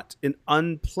not an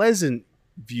unpleasant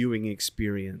viewing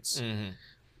experience,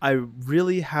 I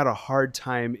really had a hard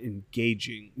time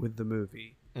engaging with the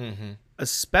movie,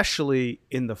 especially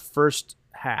in the first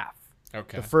half.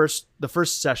 Okay. The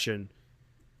first session,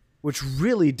 which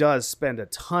really does spend a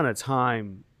ton of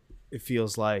time, it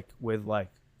feels like, with like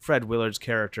Fred Willard's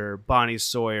character, Bonnie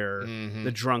Sawyer,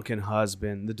 the drunken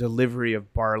husband, the delivery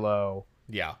of Barlow.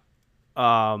 Yeah.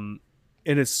 And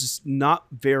it's just not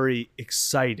very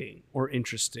exciting or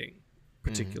interesting,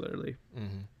 particularly.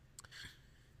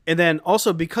 And then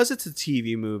also, because it's a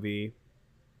TV movie,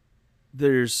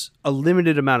 there's a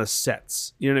limited amount of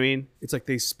sets. You know what I mean? It's like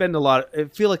I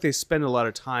feel like they spend a lot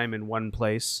of time in one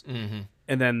place, and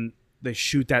then they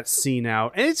shoot that scene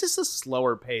out, and it's just a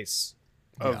slower pace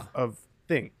of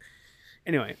thing.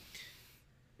 Anyway,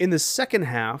 in the second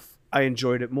half, I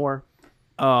enjoyed it more,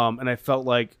 and I felt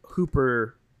like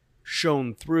Hooper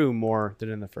shone through more than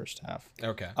in the first half.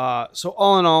 Okay. So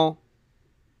all in all,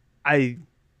 I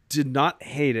did not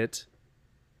hate it,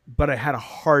 but I had a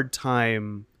hard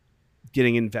time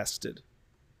getting invested,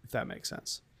 if that makes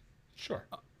sense. Sure.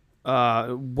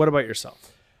 What about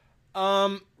yourself?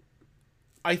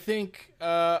 I think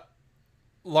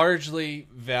largely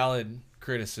valid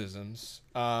criticisms.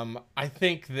 I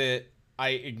think that I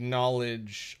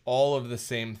acknowledge all of the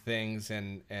same things,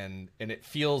 and it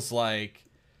feels like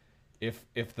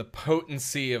if the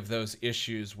potency of those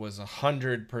issues was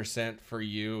 100% for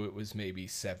you, it was maybe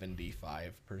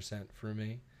 75% for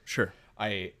me. Sure.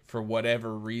 I, for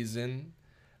whatever reason,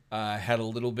 had a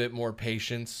little bit more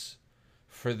patience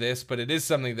for this, but it is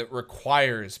something that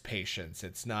requires patience.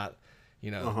 It's not,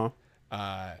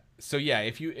 so yeah, I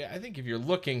think if you're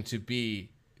looking to be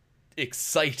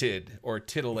excited or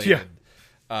titillated,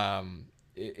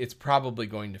 it's probably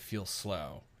going to feel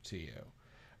slow to you.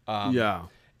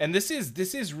 And this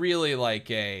is really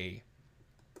like a,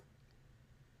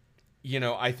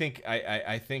 I think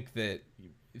that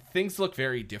things look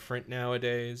very different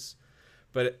nowadays,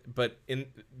 but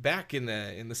back in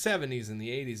the 70s and the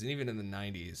 80s and even in the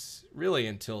 90s, really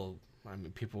until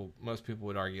most people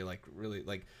would argue like really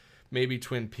like maybe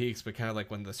Twin Peaks, but kind of like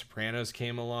when The Sopranos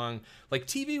came along, like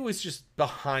TV was just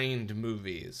behind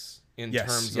movies in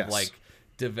terms of like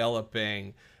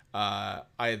developing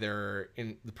either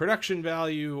in the production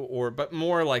value but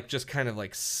more like just kind of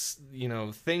like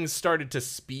things started to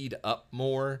speed up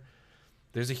more.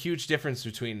 There's a huge difference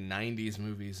between 90s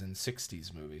movies and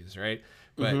 60s movies, right?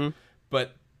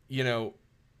 But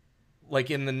like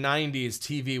in the 90s,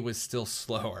 TV was still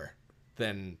slower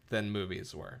than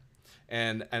movies were.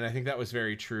 And I think that was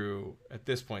very true at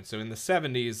this point. So in the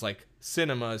 70s, like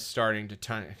cinema is starting to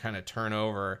kind of turn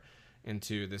over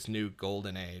into this new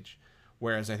golden age,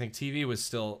 whereas I think TV was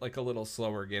still like a little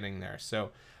slower getting there.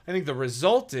 So I think the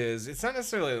result is it's not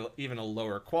necessarily even a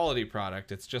lower quality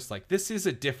product. It's just like this is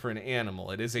a different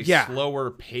animal. It is a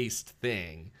slower paced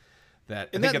thing.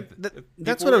 That's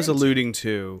what I was alluding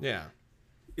to. Yeah,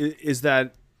 is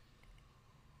that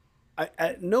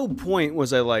at no point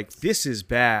was I like, this is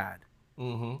bad.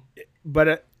 Mm-hmm. But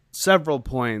at several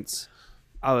points,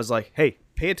 I was like, hey,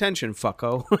 pay attention,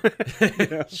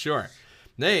 fucko. Sure.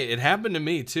 Hey, it happened to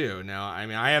me too. Now, I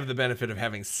mean, I have the benefit of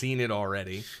having seen it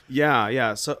already.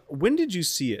 Yeah. So when did you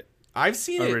see it? I've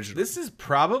seen it. This is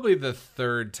probably the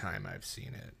third time I've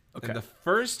seen it. Okay. And the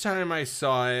first time I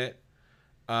saw it,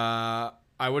 I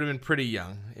would have been pretty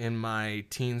young, in my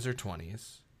teens or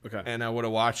 20s. Okay. And I would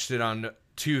have watched it on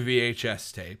 2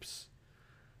 VHS tapes.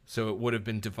 So it would have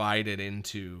been divided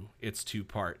into its 2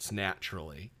 parts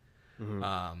naturally.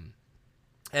 Mm-hmm.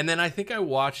 And then I think I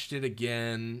watched it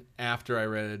again after I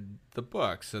read the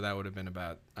book. So that would have been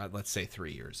about, let's say,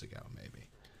 3 years ago, maybe.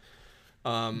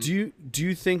 Do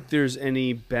you think there's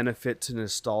any benefit to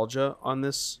nostalgia on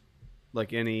this?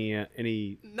 Like any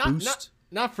boost?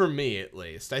 Not for me, at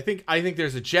least. I think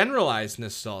there's a generalized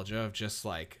nostalgia of just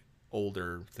like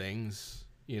older things,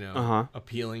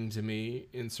 appealing to me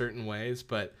in certain ways.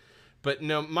 But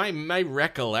no, my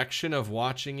recollection of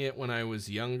watching it when I was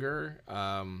younger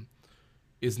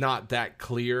is not that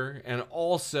clear. And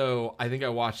also, I think I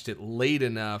watched it late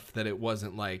enough that it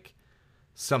wasn't like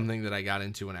something that I got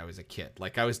into when I was a kid.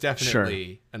 Like I was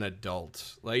definitely an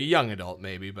adult, like a young adult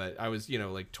maybe, but I was,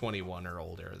 like 21 or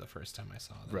older the first time I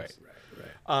saw this.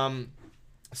 Right.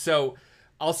 So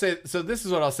I'll say, this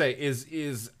is what I'll say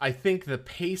is I think the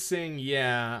pacing,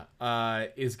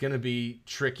 is going to be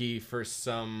tricky for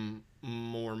some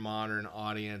more modern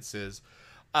audiences.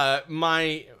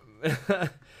 My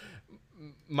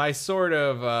sort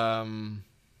of,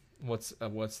 what's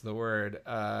the word?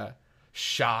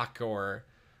 Shock or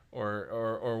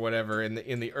whatever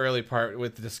in the early part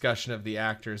with the discussion of the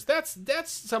actors,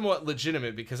 that's somewhat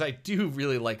legitimate because I do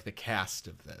really like the cast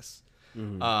of this.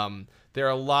 Mm-hmm. There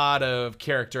are a lot of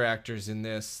character actors in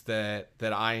this that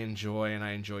I enjoy and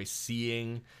I enjoy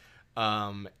seeing,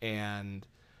 and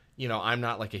I'm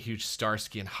not like a huge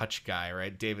Starsky and Hutch guy,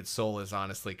 right? David Soul is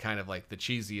honestly kind of like the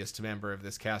cheesiest member of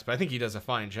this cast, but I think he does a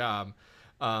fine job.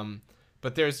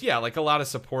 But there's, like a lot of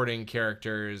supporting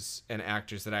characters and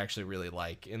actors that I actually really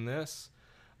like in this.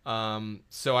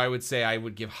 So I would say I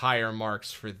would give higher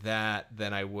marks for that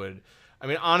than I would. I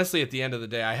mean, honestly, at the end of the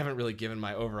day, I haven't really given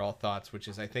my overall thoughts, which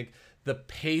is I think the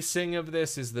pacing of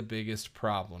this is the biggest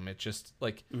problem. It just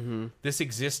like this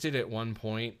existed at one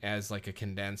point as like a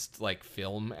condensed like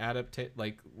film adaptation,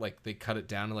 like they cut it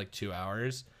down to like 2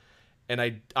 hours.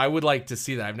 And I would like to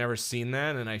see that. I've never seen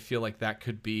that. And I feel like that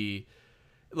could be,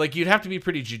 like, you'd have to be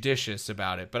pretty judicious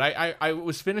about it. But I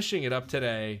was finishing it up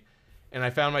today, and I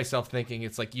found myself thinking,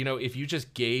 it's like, if you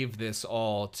just gave this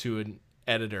all to an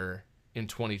editor in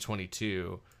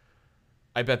 2022,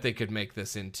 I bet they could make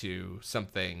this into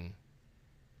something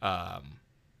that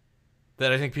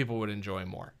I think people would enjoy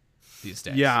more these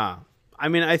days. Yeah. I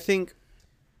mean, I think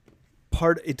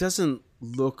it doesn't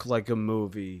look like a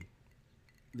movie.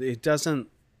 It doesn't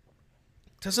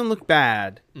look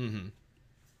bad. Mm-hmm.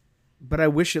 But I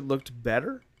wish it looked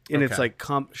better in its like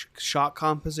shot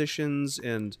compositions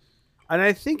and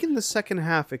I think in the second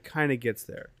half it kind of gets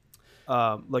there.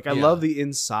 I love the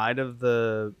inside of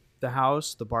the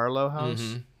house, the Barlow house.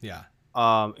 Mm-hmm. Yeah.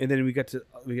 And then we get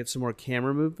some more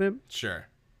camera movement. Sure.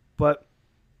 But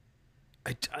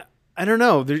I don't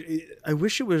know. I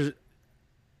wish it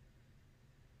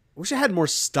had more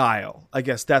style. I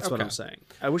guess that's what I'm saying.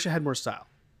 I wish it had more style.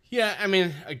 Yeah, I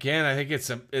mean, again, I think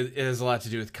it has a lot to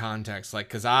do with context. Like,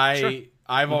 because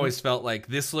I've always felt like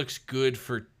this looks good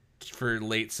for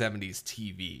late 70s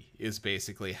TV is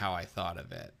basically how I thought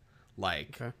of it.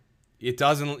 Like, it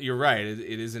doesn't. You're right.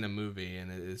 It isn't a movie, and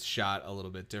it is shot a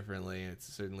little bit differently, and it's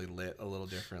certainly lit a little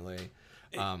differently.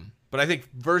 But I think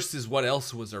versus what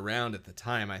else was around at the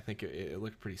time, I think it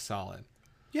looked pretty solid.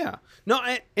 Yeah. No,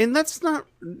 and that's not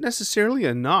necessarily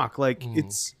a knock. Like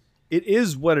it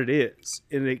is what it is,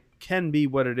 and it can be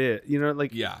what it is.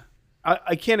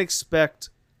 I can't expect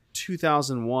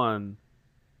 2001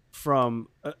 from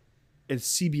a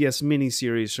CBS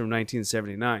miniseries from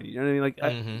 1979. You know what I mean?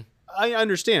 Like, I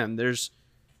understand there's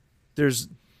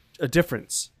a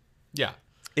difference. Yeah.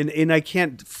 And I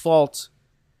can't fault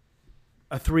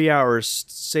a 3-hour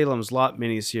Salem's Lot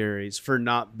miniseries for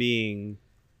not being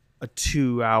a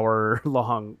 2-hour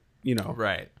long,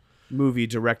 right. movie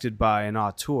directed by an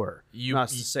auteur. Not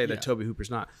to say that Tobe Hooper's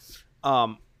not.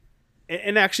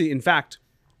 And actually, in fact,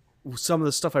 some of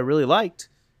the stuff I really liked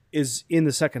is in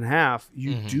the second half.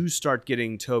 You do start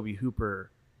getting Tobe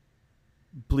Hooper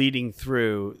bleeding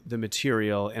through the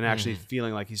material and actually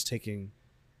feeling like he's taking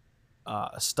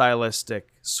a stylistic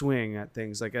swing at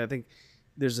things. Like I think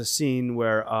there's a scene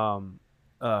where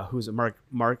who's it?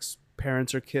 Mark's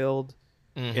parents are killed,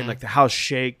 and like the house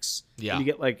shakes. Yeah, and you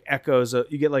get like echoes.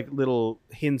 You get like little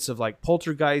hints of like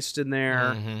poltergeist in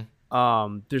there.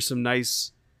 There's some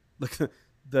nice, like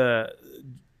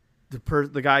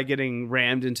the guy getting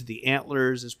rammed into the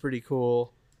antlers is pretty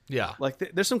cool. Yeah, like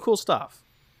there's some cool stuff.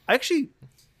 Actually,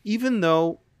 even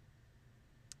though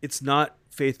it's not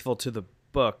faithful to the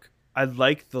book, I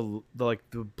like the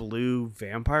blue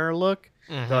vampire look,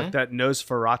 like that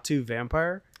Nosferatu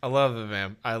vampire. I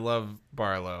love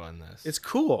Barlow in this. It's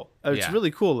cool. It's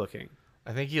really cool looking.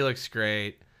 I think he looks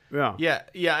great. Yeah.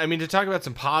 Yeah. I mean, to talk about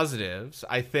some positives,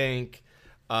 I think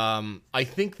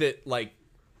that like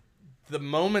the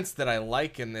moments that I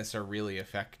like in this are really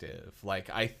effective. Like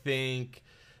I think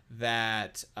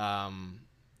that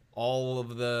all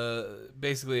of the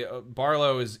basically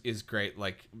Barlow is great.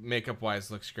 Like makeup wise,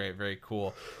 looks great, very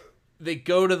cool. They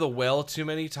go to the well too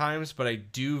many times, but I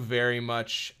do very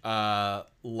much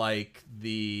like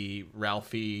the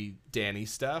Ralphie Danny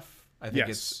stuff. I think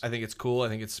it's cool. I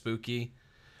think it's spooky.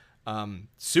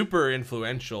 Super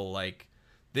influential. Like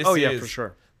this is for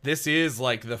sure. This is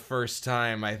like the first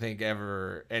time I think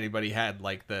ever anybody had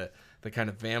like the kind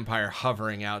of vampire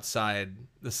hovering outside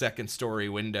the second story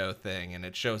window thing, and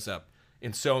it shows up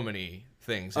in so many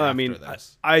things after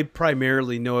this. I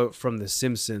primarily know it from The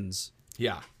Simpsons.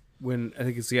 Yeah. When I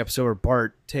think it's the episode where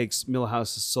Bart takes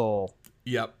Milhouse's soul.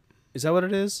 Yep. Is that what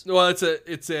it is? Well, it's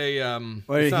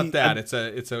not that. It's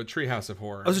a Treehouse of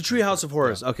Horror. Oh, it's a Treehouse of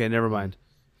Horrors. Yeah. Okay, never mind.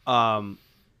 No,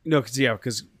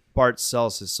 because Bart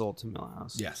sells his soul to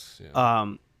Milhouse. Yes.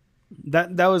 Yeah.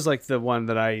 That was like the one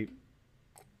that I,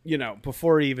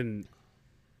 before even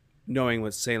knowing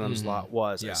what Salem's Lot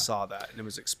was, I saw that and it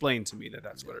was explained to me that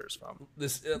that's what it was from.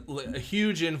 This a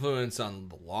huge influence on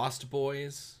the Lost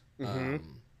Boys.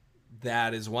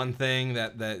 That is one thing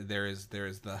that there is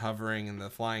the hovering and the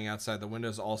flying outside the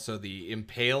windows. Also the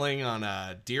impaling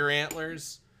on deer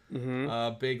antlers,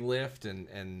 big lift,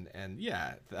 and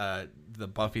the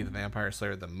Buffy the Vampire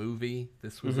Slayer the movie.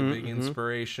 This was a big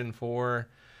inspiration for.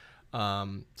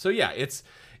 So yeah, it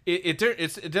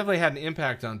definitely had an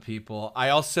impact on people. I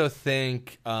also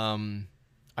think I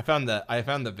found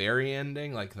the very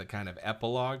ending, like the kind of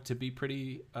epilogue, to be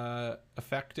pretty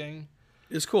affecting.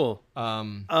 It's cool.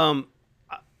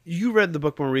 You read the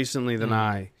book more recently than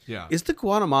I. Yeah. Is the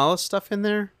Guatemala stuff in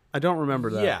there? I don't remember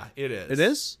that. Yeah, it is. It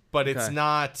is? But it's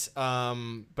not.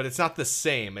 But it's not the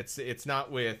same. It's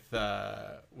not with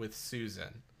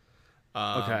Susan.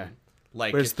 Okay.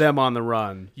 Like but it's them on the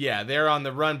run. Yeah, they're on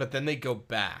the run, but then they go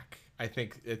back. I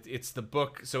think it's the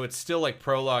book, so it's still like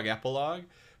prologue, epilogue,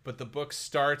 but the book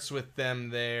starts with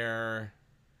them there.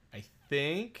 I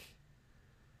think.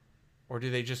 Or do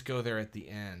they just go there at the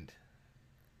end?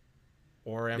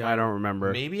 Or I don't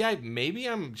remember. Maybe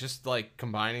I'm just like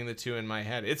combining the two in my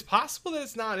head. It's possible that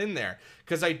it's not in there,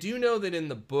 because I do know that in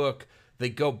the book they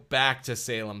go back to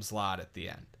Salem's Lot at the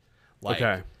end. Like,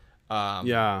 okay.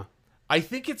 Yeah. I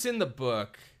think it's in the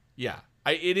book. Yeah,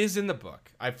 it is in the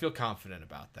book. I feel confident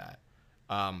about that.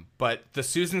 But the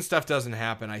Susan stuff doesn't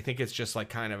happen. I think it's just like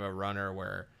kind of a runner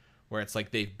where it's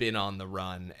like they've been on the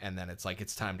run, and then it's like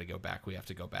it's time to go back. We have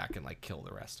to go back and like kill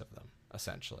the rest of them,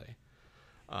 essentially.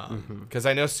 Because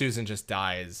I know Susan just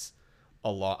dies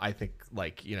a lot. I think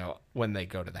like when they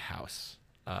go to the house,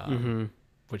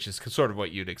 which is sort of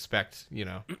what you'd expect.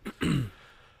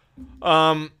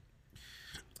 What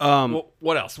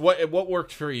else? What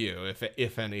worked for you,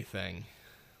 if anything?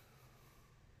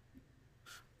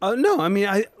 No, I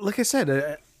mean, like I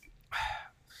said,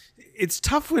 it's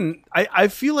tough when I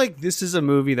feel like this is a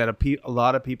movie that a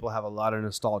lot of people have a lot of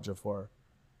nostalgia for.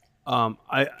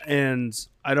 I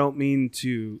don't mean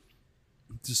to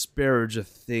disparage a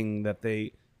thing that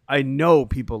I know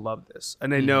people love this,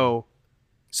 and I know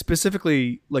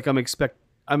specifically, like I'm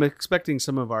expecting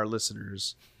some of our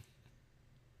listeners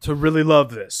to really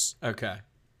love this. Okay.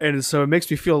 And so it makes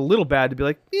me feel a little bad to be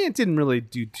like, it didn't really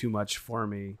do too much for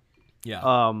me.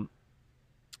 Yeah.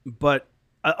 But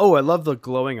I love the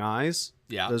glowing eyes.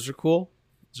 Yeah. Those are cool.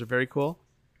 Those are very cool.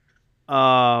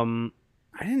 I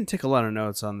didn't take a lot of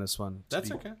notes on this one.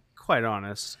 That's okay. Quite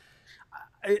honest.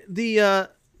 I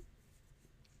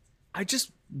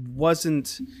just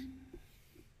wasn't.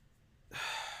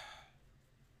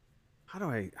 How do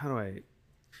I?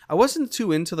 I wasn't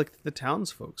too into like the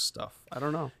townsfolk stuff. I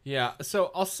don't know. Yeah.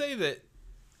 So I'll say that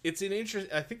it's an interest.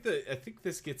 I think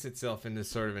this gets itself into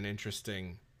sort of an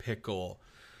interesting pickle,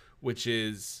 which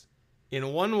is,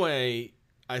 in one way,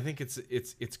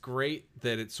 it's great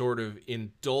that it sort of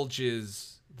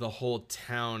indulges the whole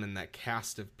town and that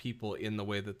cast of people in the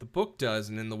way that the book does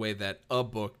and in the way that a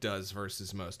book does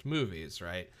versus most movies,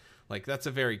 right? Like that's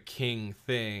a very King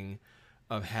thing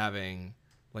of having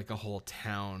like a whole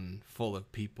town full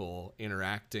of people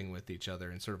interacting with each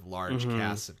other in sort of large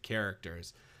casts of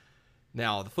characters.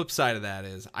 Now, the flip side of that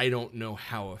is I don't know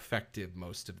how effective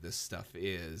most of this stuff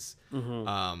is.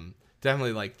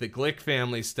 Definitely like the Glick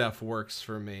family stuff works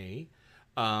for me.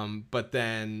 But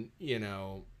then, you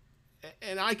know,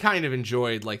 and I kind of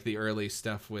enjoyed like the early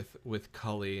stuff with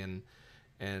Cully and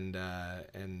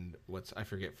I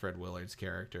forget Fred Willard's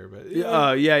character, but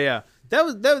yeah.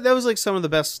 That was like some of the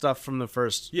best stuff from the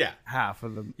first half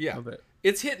of it.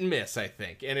 It's hit and miss, I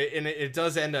think, and it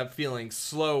does end up feeling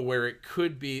slow where it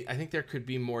could be. I think there could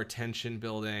be more tension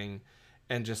building,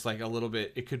 and just like a little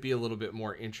bit. It could be a little bit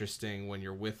more interesting when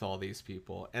you're with all these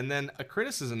people. And then a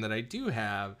criticism that I do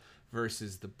have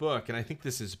versus the book, and I think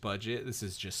this is budget. This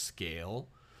is just scale,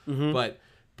 but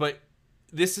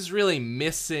this is really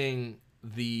missing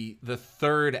the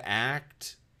third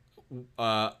act,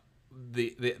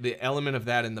 the element of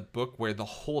that in the book where the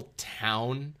whole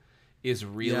town is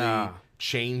really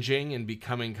changing and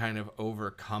becoming kind of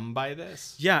overcome by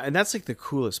this. Yeah, and that's like the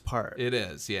coolest part. It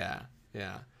is, yeah.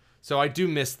 So I do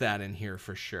miss that in here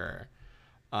for sure.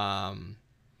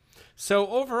 So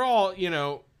overall, you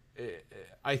know,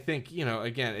 I think, you know,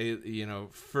 again, you know,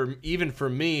 for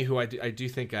me, who I do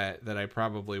think that I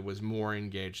probably was more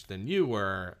engaged than you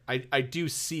were, I do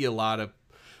see a lot of,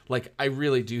 like, I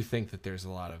really do think that there's a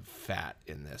lot of fat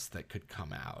in this that could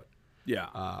come out.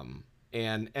 Yeah.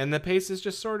 And the pace is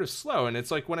just sort of slow. And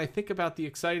it's like when I think about the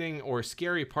exciting or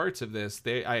scary parts of this,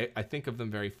 I think of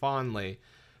them very fondly.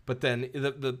 But then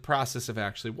the process of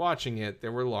actually watching it,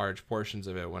 there were large portions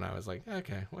of it when I was like,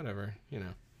 okay, whatever, you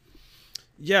know.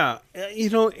 Yeah, you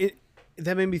know,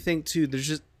 that made me think too. There's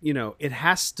just, you know, it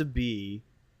has to be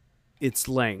its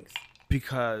length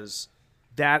because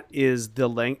that is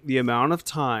the amount of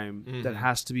time that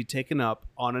has to be taken up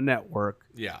on a network.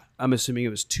 Yeah, I'm assuming it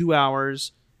was 2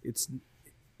 hours.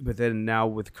 But then now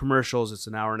with commercials, it's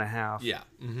an hour and a half. Yeah,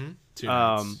 2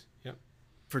 nights. Yep,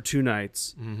 for 2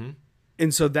 nights.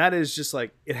 And so that is just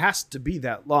like it has to be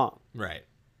that long, right?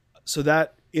 So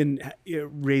that it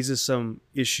raises some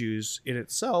issues in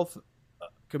itself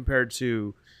compared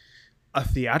to a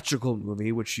theatrical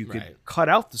movie, which you could cut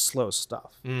out the slow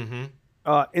stuff.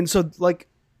 And so, like,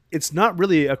 it's not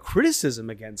really a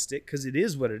criticism against it because it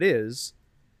is what it is.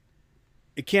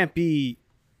 It can't be,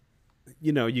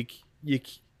 you know, you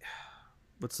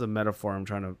what's the metaphor I'm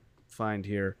trying to find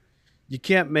here? You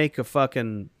can't make a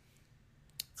fucking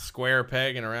square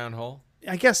peg in a round hole.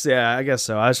 I guess so.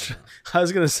 I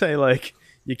was gonna say, like,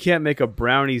 you can't make a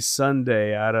brownie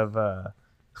sundae out of a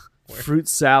fruit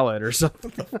salad or something.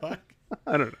 What the fuck?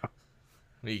 I don't know.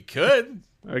 You could.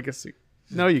 I guess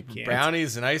no, you can't.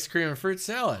 Brownies and ice cream and fruit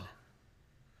salad.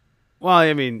 Well,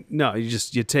 I mean, no,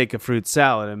 you take a fruit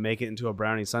salad and make it into a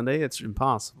brownie sundae. It's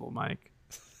impossible, Mike,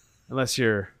 unless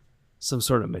you're some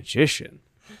sort of magician.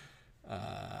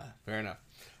 Fair enough.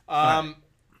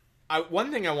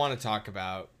 One thing I want to talk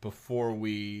about before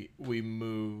we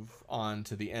move on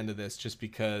to the end of this, just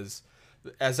because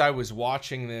as I was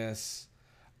watching this,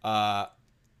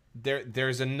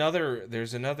 there's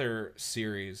another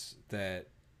series that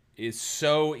is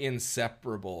so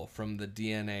inseparable from the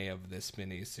DNA of this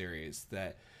miniseries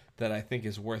that I think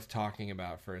is worth talking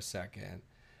about for a second.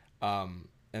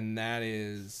 And that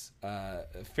is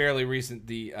fairly recent,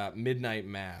 the Midnight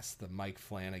Mass, the Mike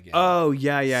Flanagan. Oh,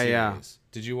 yeah.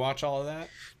 Did you watch all of that?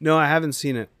 No, I haven't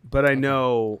seen it, but I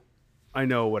know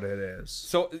what it is.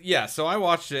 So I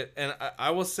watched it, and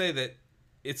I will say that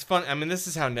it's fun. I mean, this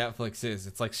is how Netflix is.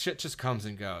 It's like shit just comes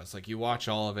and goes. Like you watch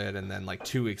all of it, and then like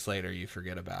 2 weeks later, you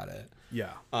forget about it.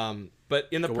 Yeah. But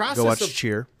in the process go watch of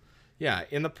Cheer. Yeah,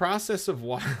 in the process of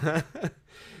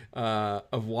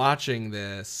watching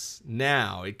this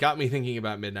now, it got me thinking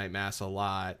about Midnight Mass a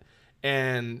lot,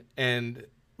 and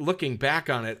looking back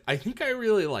on it, I think I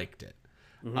really liked it.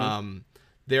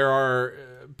 There are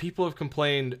people have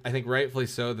complained, I think rightfully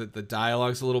so, that the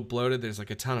dialogue's a little bloated. There's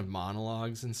like a ton of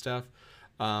monologues and stuff,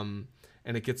 and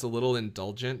it gets a little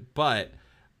indulgent. But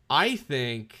I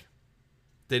think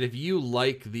that if you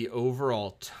like the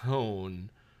overall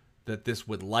tone that this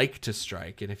would like to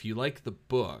strike, and if you like the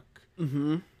book,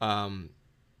 you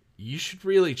should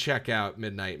really check out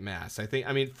Midnight Mass.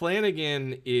 I mean,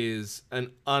 Flanagan is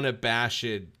an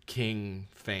unabashed King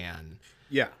fan.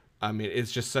 Yeah. I mean,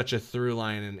 it's just such a through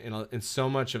line in so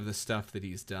much of the stuff that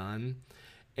he's done.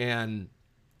 And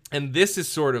this is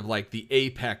sort of like the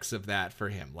apex of that for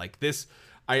him. Like this,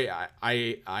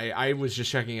 I was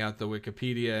just checking out the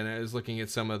Wikipedia and I was looking at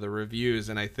some of the reviews,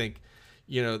 and I think,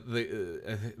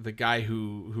 the guy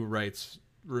who writes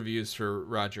reviews for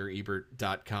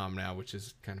RogerEbert.com now, which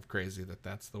is kind of crazy that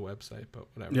that's the website, but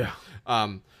whatever. Yeah.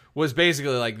 Was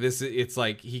basically like this. It's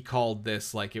like he called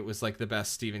this like it was like the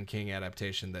best Stephen King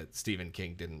adaptation that Stephen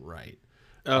King didn't write.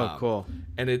 Oh, cool.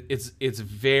 And it's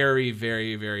very,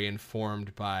 very, very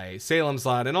informed by Salem's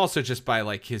Lot, and also just by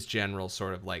like his general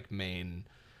sort of like main,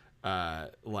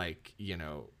 kind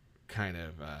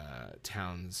of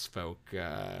townsfolk,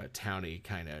 towny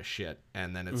kind of shit.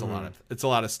 And then it's a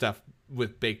lot of stuff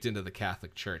with baked into the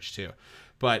Catholic Church too.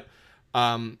 But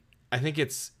I think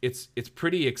it's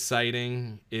pretty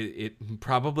exciting. It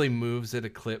probably moves at a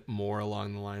clip more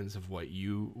along the lines of what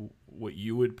you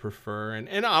would prefer,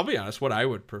 and I'll be honest, what I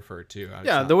would prefer too.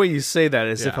 The way you say that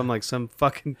is if I'm like some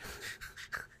fucking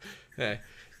like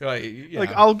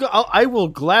I will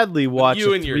gladly watch a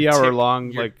 3-hour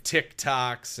long your like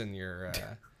TikToks and your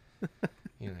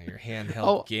your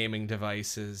handheld gaming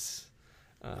devices.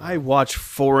 I watch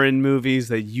foreign movies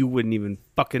that you wouldn't even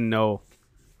fucking know.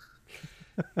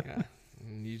 Yeah,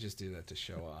 you just do that to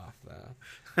show off, though.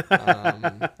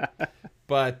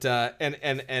 But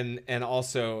and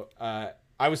also,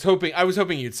 I was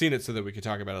hoping you'd seen it so that we could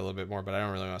talk about it a little bit more, but I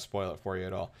don't really want to spoil it for you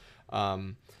at all.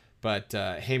 But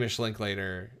Hamish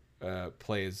Linklater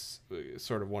plays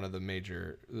sort of one of the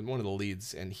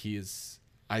leads, and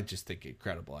I just think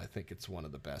incredible. I think it's one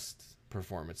of the best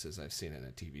performances I've seen in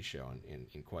a TV show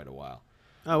in quite a while.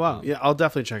 Oh wow, yeah, I'll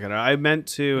definitely check it out. I meant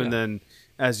to, and then,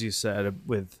 as you said,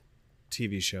 with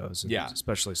TV shows, and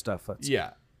especially stuff that's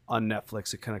on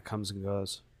Netflix, it kind of comes and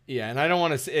goes. Yeah, and I don't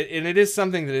want to, and it is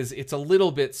something that it's a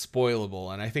little bit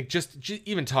spoilable, and I think just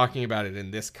even talking about it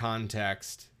in this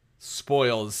context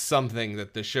spoils something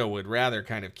that the show would rather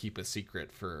kind of keep a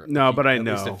secret for. At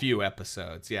least a few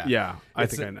episodes. Yeah, yeah, I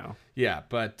think I know. Yeah,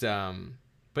 but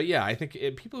yeah, I think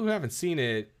people who haven't seen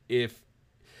it,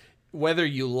 whether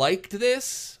you liked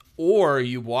this or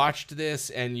you watched this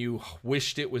and you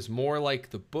wished it was more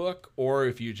like the book, or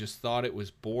if you just thought it was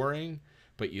boring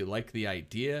but you like the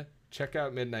idea, check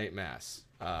out Midnight Mass.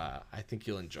 I think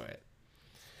you'll enjoy it.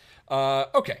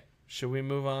 Okay, should we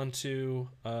move on to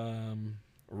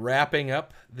wrapping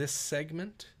up this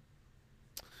segment?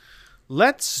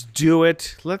 Let's do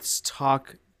it. Let's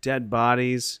talk dead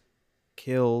bodies,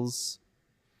 kills.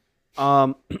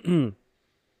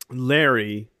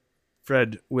 Larry,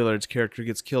 Fred Willard's character,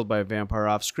 gets killed by a vampire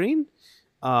off screen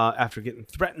after getting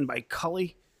threatened by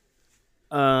Cully.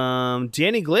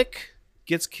 Danny Glick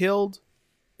gets killed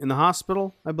in the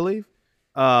hospital, I believe.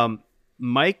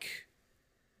 Mike,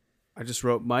 I just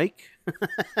wrote Mike.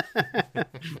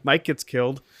 Mike gets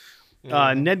killed.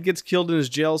 Ned gets killed in his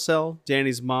jail cell.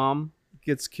 Danny's mom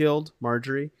gets killed,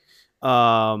 Marjorie.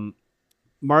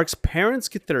 Mark's parents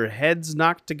get their heads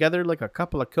knocked together like a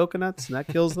couple of coconuts, and that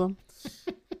kills them.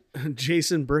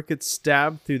 Jason Burke gets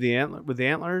stabbed through the with the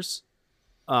antlers.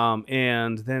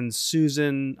 And then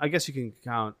Susan, I guess you can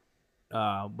count,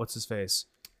 what's his face?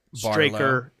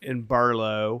 Straker and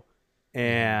Barlow.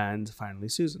 And finally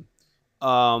Susan.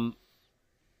 I'll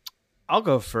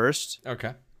go first.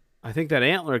 Okay. I think that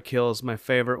antler kill is my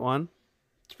favorite one.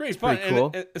 It's pretty fun,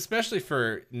 cool. And especially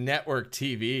for network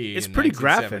TV. It's pretty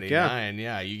graphic, yeah.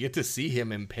 Yeah, you get to see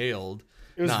him impaled.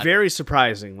 It was very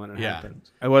surprising when it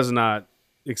happened. I was not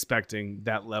expecting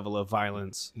that level of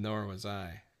violence. Nor was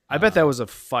I. I bet that was a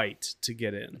fight to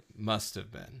get in. Must have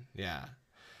been, yeah.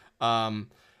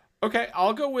 Okay,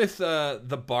 I'll go with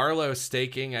the Barlow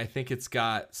staking. I think it's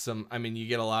got some. I mean, you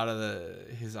get a lot of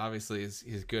his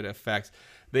good effects.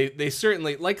 They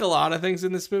certainly, like a lot of things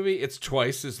in this movie, it's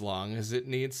twice as long as it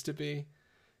needs to be.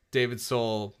 David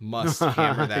Soul must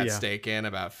hammer that stake in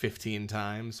about 15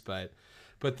 times, but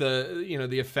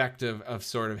the effect of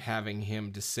sort of having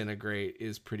him disintegrate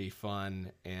is pretty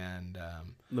fun, and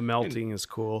the melting is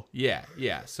cool. Yeah.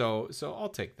 So I'll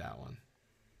take that one.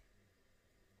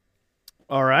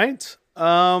 All right.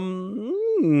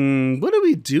 What do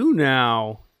we do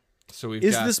now? So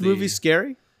is this movie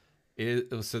scary?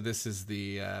 So this is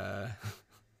the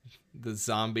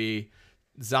zombie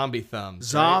thumbs.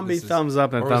 Zombie thumbs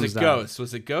up and thumbs down. Ghosts?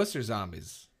 Was it ghosts or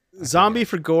zombies? Zombie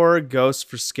for gore, ghost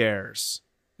for scares.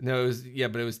 No,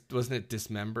 wasn't it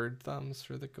dismembered thumbs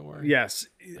for the gore? Yes.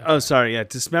 Oh, sorry. Yeah,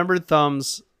 dismembered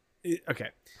thumbs. Okay.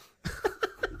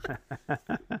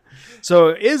 So,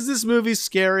 is this movie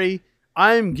scary?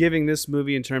 I'm giving this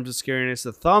movie, in terms of scariness,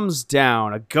 a thumbs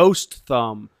down, a ghost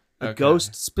thumb, a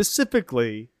ghost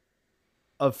specifically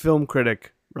of film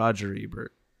critic Roger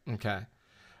Ebert. Okay.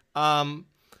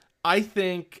 I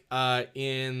think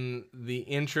in the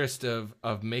interest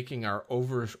of making our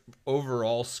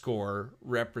overall score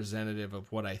representative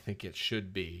of what I think it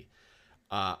should be,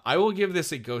 I will give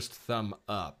this a ghost thumb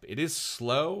up. It is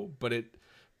slow, but it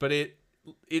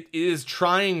is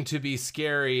trying to be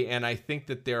scary, and I think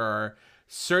that there are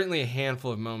certainly a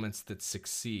handful of moments that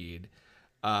succeed.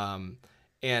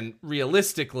 And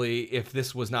realistically, if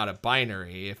this was not a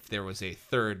binary, if there was a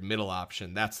third middle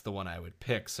option, that's the one I would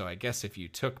pick. So I guess if you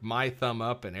took my thumb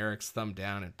up and Eric's thumb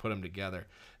down and put them together,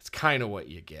 it's kind of what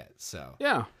you get. So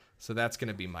Yeah. So that's going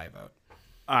to be my vote.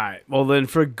 All right. Well, then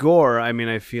for gore, I mean,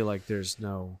 I feel like there's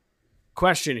no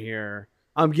question here.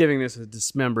 I'm giving this a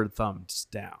dismembered thumbs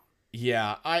down.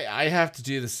 Yeah, I have to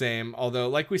do the same. Although,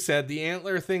 like we said, the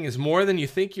antler thing is more than you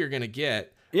think you're going to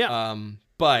get. Yeah.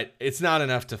 But it's not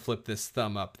enough to flip this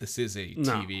thumb up. This is a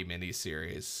TV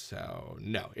miniseries, so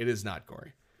no, it is not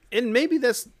gory. And maybe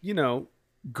that's,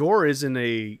 gore isn't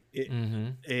a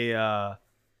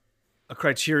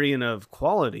criterion of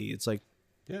quality. It's like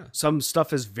some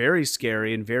stuff is very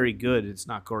scary and very good. It's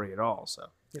not gory at all. So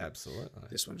absolutely,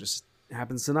 this one just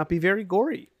happens to not be very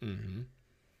gory. Mm-hmm.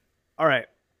 All right.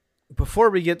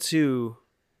 Before we get to,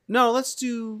 are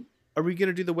we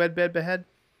gonna do the wed bed behead?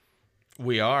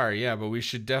 We are, yeah, but we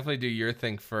should definitely do your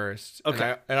thing first.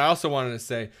 Okay. And I also wanted to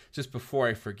say, just before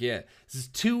I forget, this is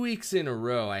 2 weeks in a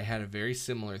row I had a very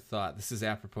similar thought. This is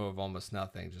apropos of almost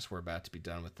nothing, just we're about to be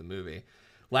done with the movie.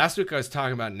 Last week I was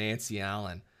talking about Nancy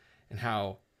Allen and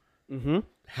how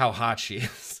hot she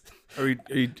is. Are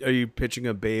you pitching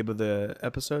a babe of the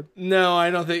episode? No,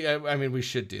 I don't think. I mean, we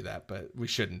should do that, but we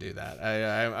shouldn't do that.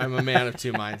 I'm a man of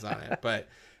two minds on it. But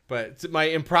my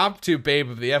impromptu babe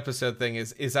of the episode thing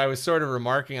is I was sort of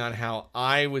remarking on how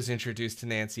I was introduced to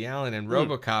Nancy Allen in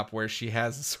RoboCop, where she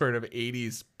has a sort of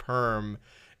 80s perm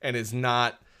and is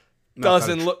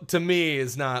doesn't look to me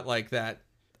is not like that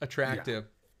attractive. Yeah.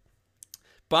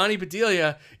 Bonnie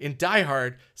Bedelia in Die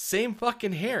Hard, same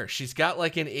fucking hair. She's got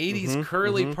like an 80s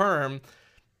curly perm.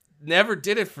 Never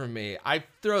did it for me. I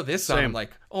throw this on, I'm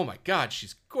like, oh my God,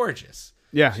 she's gorgeous.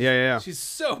 Yeah. She's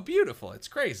so beautiful. It's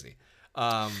crazy.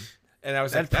 And I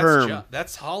was that like, perm.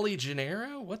 that's Holly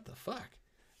Gennaro? What the fuck?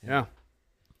 Yeah.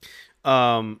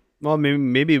 Well,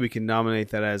 maybe we can nominate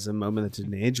that as a moment that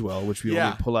didn't age well, which we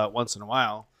only pull out once in a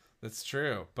while. That's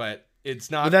true, but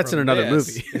it's not. But that's in another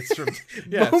this. movie. It's from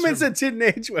moments that didn't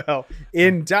age well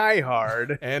in Die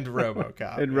Hard and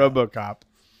RoboCop. RoboCop.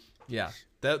 Yeah,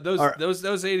 those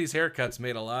 80s haircuts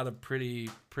made a lot of pretty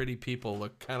people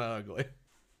look kind of ugly.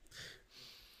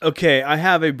 Okay, I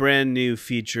have a brand new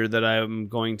feature that I'm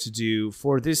going to do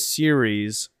for this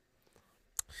series.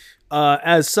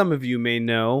 As some of you may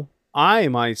know, I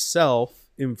myself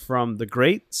am from the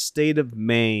great state of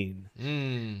Maine.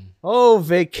 Oh,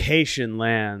 vacation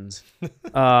land.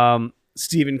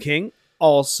 Stephen King,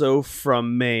 also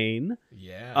from Maine.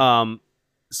 Yeah.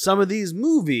 Some of these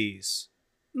movies,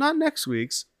 not next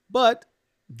week's, but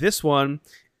this one,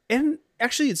 and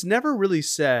actually it's never really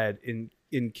said in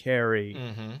Carrie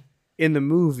in the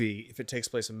movie if it takes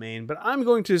place in Maine, but I'm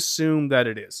going to assume that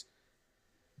it is.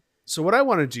 So what I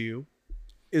want to do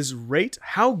is rate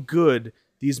how good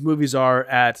these movies are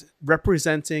at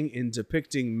representing and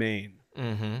depicting Maine.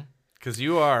 Because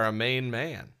you are a Maine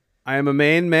man. I am a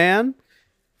Maine man.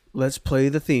 Let's play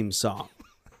the theme song.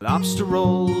 Lobster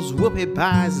rolls, whoopie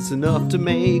pies, it's enough to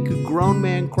make a grown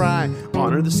man cry.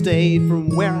 Honor the state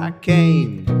from where I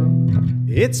came.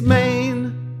 It's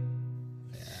Maine.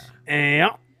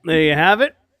 Yeah, there you have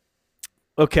it.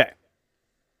 Okay.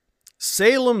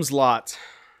 Salem's Lot.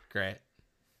 Great.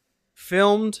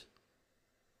 Filmed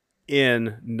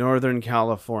in Northern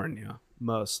California,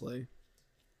 mostly.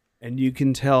 And you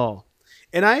can tell.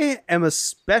 And I am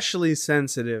especially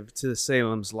sensitive to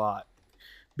Salem's Lot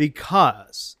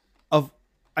because of,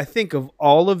 I think of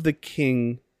all of the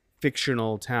King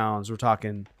fictional towns, we're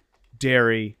talking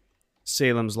Derry,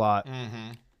 Salem's Lot,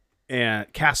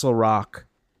 and Castle Rock.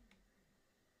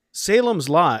 Salem's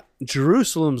Lot,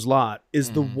 Jerusalem's Lot,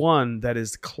 is the one that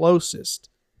is closest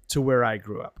to where I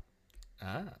grew up.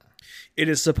 It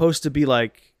is supposed to be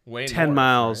like way 10 north,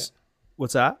 miles. Right?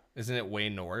 What's that? Isn't it way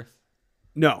north?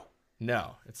 No,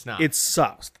 it's not. it's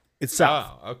south. It's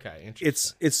south. Oh, okay.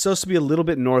 Interesting. It's supposed to be a little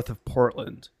bit north of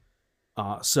Portland.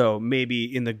 So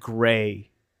maybe in the gray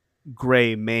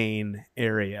Maine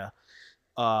area.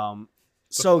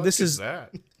 So this is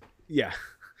that. Yeah.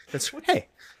 That's hey.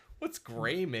 What's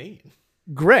Gray, Maine?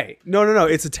 Gray. No.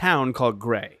 It's a town called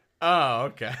Gray. Oh,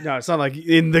 okay. No, it's not like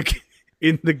in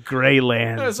the gray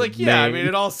land. I was like, yeah, I mean,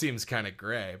 it all seems kind of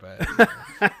gray, but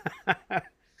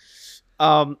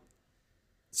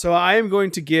So I am going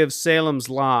to give Salem's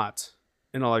Lot,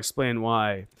 and I'll explain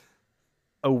why,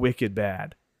 a wicked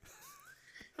bad.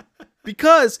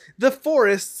 Because the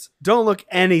forests don't look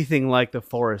anything like the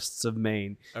forests of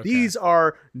Maine. Okay. These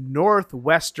are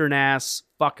northwestern ass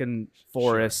fucking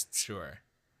forests. Sure.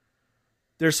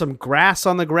 There's some grass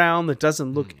on the ground that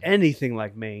doesn't look anything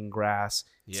like Maine grass.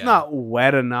 It's Yeah. not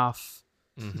wet enough.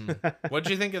 What'd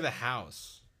you think of the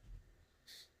house?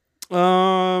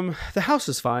 The house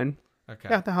is fine. Okay.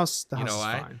 Yeah, the house You know is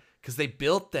why? fine. Because they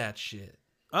built that shit.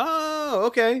 Oh,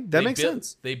 okay. That They makes built-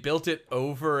 sense. They built it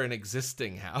over an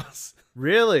existing house.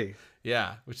 Really?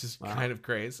 Yeah, which is kind of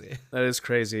crazy. That is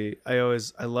crazy. I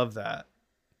love that.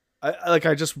 I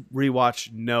just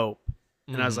rewatched Nope,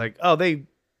 and I was like, oh, they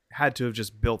had to have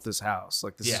just built this house.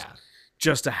 Like this is Yeah.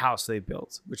 just a house they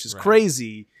built, which is Right.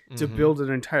 crazy to build an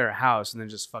entire house and then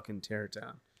just fucking tear it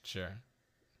down. Sure.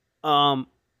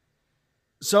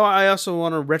 So I also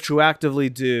want to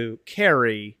retroactively do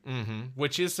Carrie.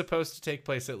 Which is supposed to take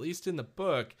place, at least in the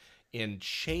book, in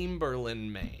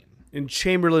Chamberlain, Maine. In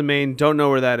Chamberlain, Maine. Don't know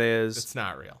where that is. It's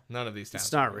not real. None of these towns.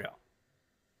 It's not real.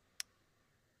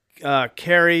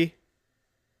 Carrie,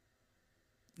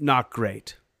 not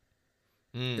great.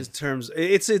 In terms,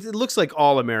 it looks like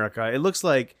all America. It looks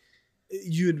like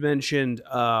you had mentioned.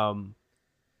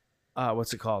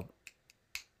 What's it called?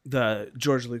 The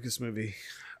George Lucas movie.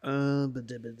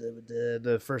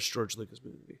 The first George Lucas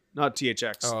movie, not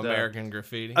THX. Oh, American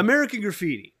Graffiti. American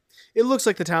Graffiti. It looks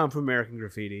like the town from American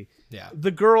Graffiti. Yeah.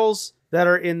 The girls that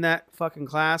are in that fucking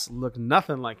class look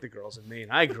nothing like the girls in Maine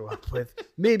I grew up with.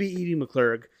 Maybe Edie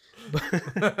McClurg,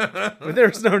 but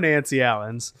there's no Nancy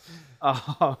Allens.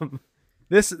 That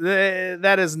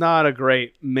is not a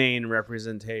great Maine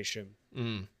representation.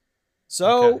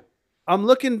 So Okay. I'm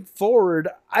looking forward.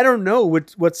 I don't know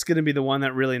what's going to be the one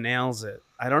that really nails it.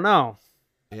 I don't know.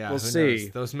 Yeah, We'll who see. knows?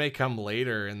 Those may come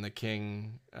later in the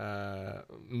King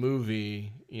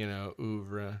movie,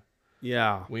 oeuvre.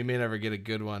 Yeah. We may never get a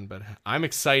good one, but I'm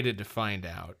excited to find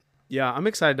out. Yeah, I'm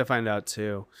excited to find out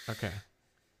too. Okay.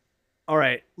 All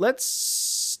right,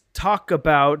 let's talk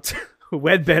about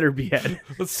Wed Better Behead.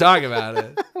 Let's talk about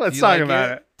it. Let's Do you talk like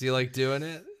about it. Do you like doing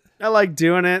it? I like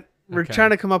doing it. We're Okay. trying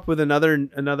to come up with another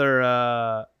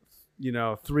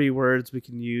 3 words we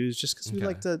can use just because we Okay.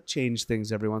 like to change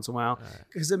things every once in a while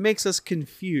because it makes us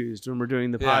confused when we're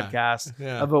doing the Yeah. podcast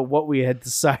Yeah. about what we had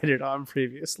decided on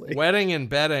previously. Wedding and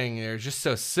bedding, they're just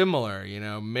so similar.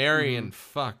 Marry Mm-hmm. and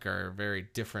fuck are very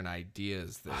different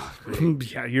ideas.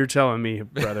 Yeah, you're telling me,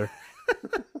 brother.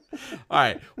 All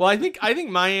right. Well, I think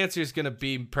my answer is going to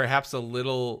be perhaps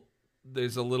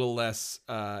there's a little less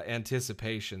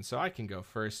anticipation, so I can go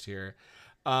first here.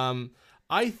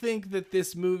 I think that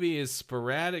this movie is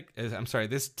sporadic.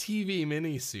 This TV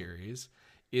miniseries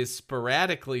is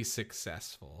sporadically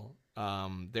successful.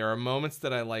 There are moments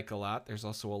that I like a lot. There's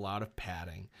also a lot of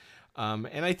padding.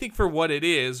 And I think for what it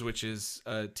is, which is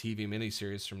a TV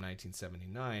miniseries from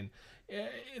 1979,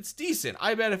 it's decent.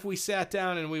 I bet if we sat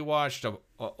down and we watched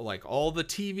like all the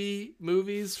TV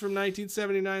movies from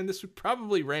 1979, this would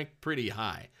probably rank pretty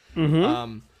high.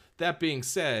 That being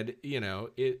said,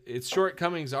 its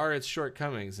shortcomings are its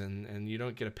shortcomings, and you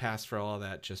don't get a pass for all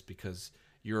that just because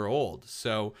you're old.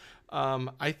 So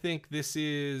I think this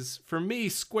is, for me,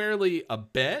 squarely a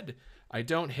bed. I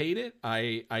don't hate it.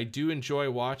 I do enjoy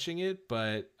watching it,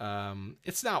 but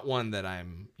it's not one that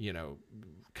I'm,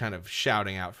 kind of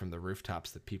shouting out from the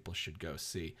rooftops that people should go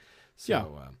see.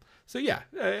 So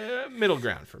middle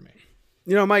ground for me.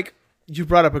 Mike, you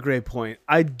brought up a great point.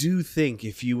 I do think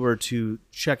if you were to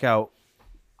check out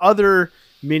other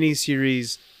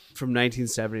miniseries from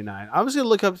 1979, I was going to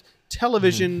look up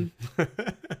television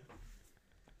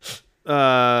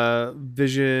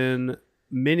vision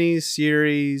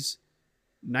miniseries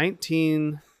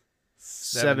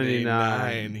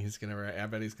 1979. He's gonna write. I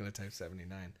bet he's gonna type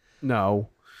 79. No,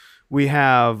 we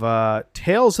have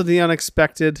Tales of the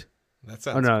Unexpected. That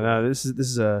sounds. Oh no, cool. no, this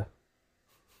is a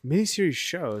miniseries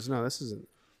shows. No, this isn't.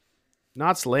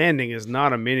 Knots Landing is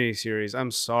not a miniseries.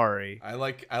 I'm sorry. I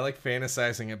like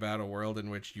fantasizing about a world in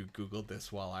which you Googled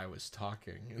this while I was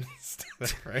talking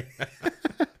instead, right?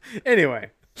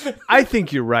 Anyway, I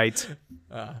think you're right.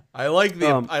 I like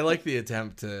the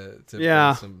attempt to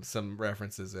Yeah. put some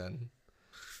references in.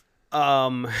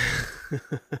 I'm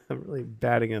really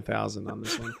batting 1,000 on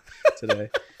this one today.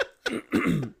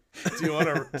 Do you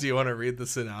want to read the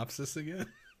synopsis again?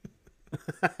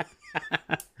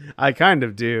 I kind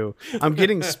of do. I'm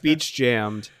getting speech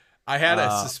jammed. I had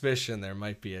a suspicion there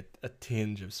might be a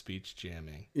tinge of speech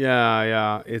jamming.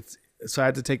 Yeah. So I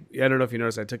had to take. I don't know if you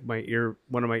noticed. I took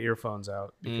one of my earphones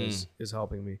out because it's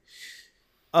helping me.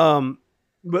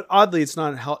 But oddly, it's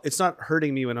not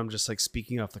hurting me when I'm just like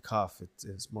speaking off the cuff.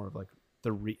 It's more of like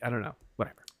I don't know.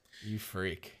 Whatever. You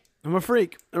freak. I'm a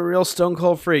freak. A real stone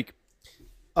cold freak.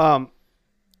 I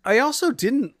also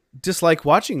didn't dislike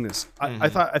watching this. I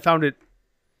thought I found it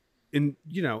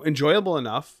enjoyable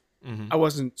enough. I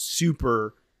wasn't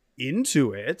super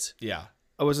into it. Yeah.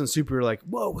 I wasn't super like,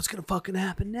 whoa, what's gonna fucking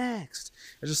happen next?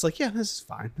 I was just like, yeah, this is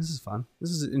fine. This is fun. This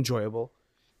is enjoyable.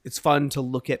 It's fun to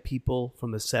look at people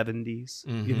from the 70s,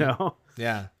 you know?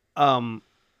 Yeah.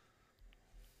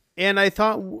 And I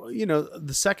thought,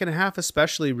 the second half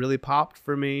especially really popped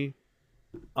for me.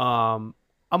 I'm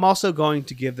also going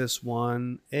to give this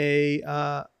one a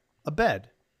bed.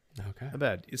 Okay. A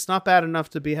bed. It's not bad enough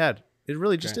to be had. It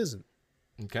really just isn't.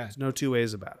 Okay. There's no two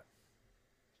ways about it.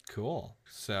 Cool.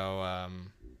 So,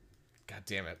 God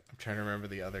damn it. I'm trying to remember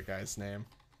the other guy's name.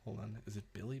 Hold on. Is it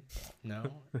Billy? No.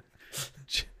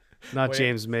 Not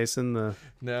James Mason. No.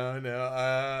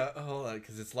 Hold on,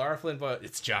 because it's Lara Flynn, but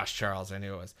it's Josh Charles. I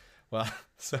knew it was. Well,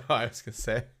 so I was gonna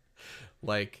say,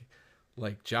 like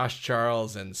Josh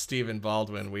Charles and Stephen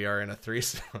Baldwin, we are in a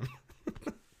threesome.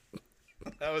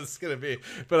 That was gonna be,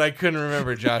 but I couldn't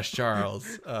remember Josh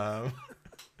Charles.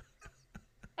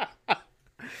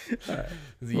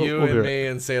 You and me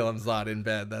and Salem's Lot in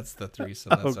bed. That's the threesome.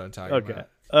 That's what I'm talking about.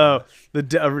 Oh,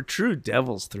 the true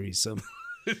devil's threesome.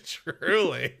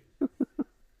 Truly.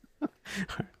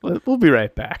 We'll be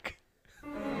right back.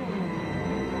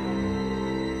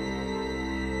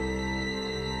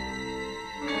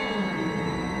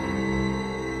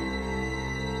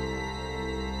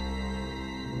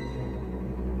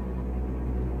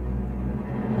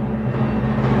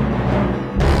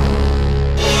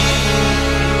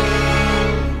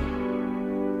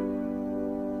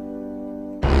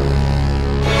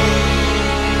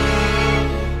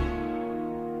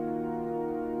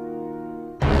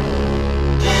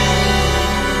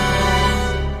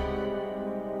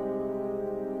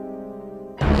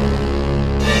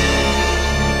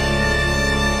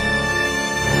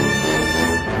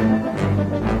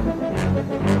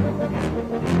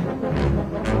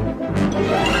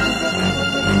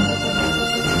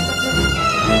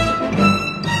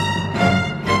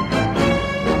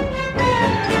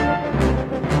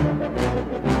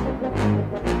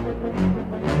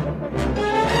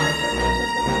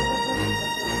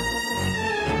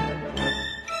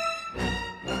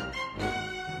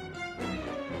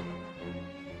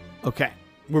 Okay,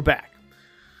 we're back.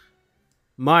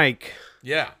 Mike.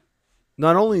 Yeah.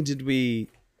 Not only did we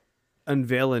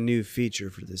unveil a new feature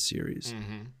for this series,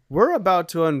 we're about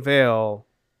to unveil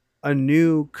a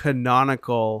new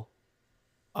canonical,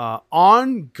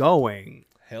 ongoing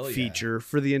feature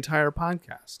for the entire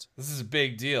podcast. This is a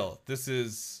big deal. This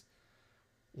is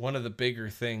one of the bigger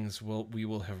things we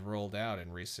will have rolled out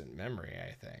in recent memory,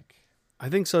 I think. I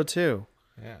think so too.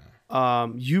 Yeah.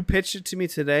 You pitched it to me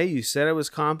today. You said it was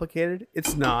complicated.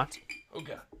 It's not.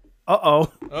 Okay.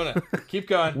 Uh-oh. Oh, no. Keep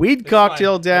going. Weed It's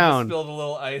cocktail fine. down. I just spilled a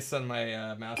little ice on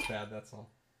my mouse pad. That's all.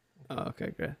 Oh,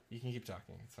 okay, good. You can keep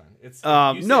talking. It's fine. It's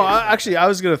no, actually, I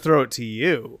was going to throw it to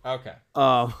you. Okay.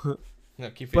 No,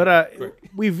 keep but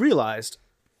quick. we've realized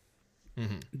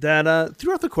that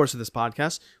throughout the course of this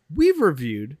podcast, we've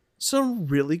reviewed some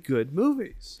really good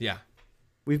movies. Yeah.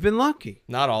 We've been lucky.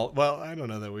 Not all. Well, I don't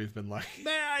know that we've been lucky.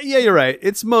 Yeah, you're right.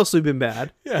 It's mostly been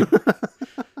bad. Yeah.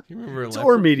 You remember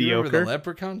or mediocre. You remember the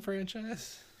Leprechaun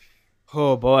franchise?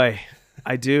 Oh boy,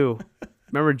 I do.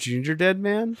 Remember Ginger Dead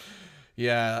Man?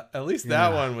 Yeah, at least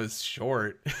that one was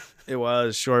short. It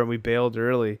was short, and we bailed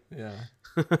early. Yeah.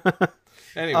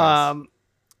 Anyways.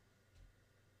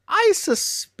 I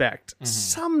suspect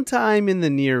sometime in the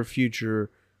near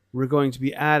future we're going to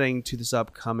be adding to this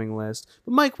upcoming list.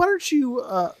 But Mike, why don't you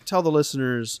tell the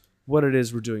listeners what it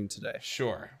is we're doing today?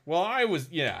 Sure. Well, I was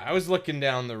looking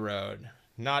down the road,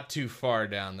 not too far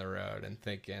down the road, and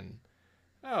thinking,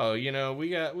 oh, we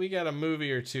got a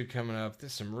movie or two coming up.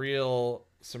 There's some real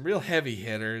heavy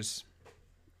hitters.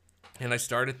 And I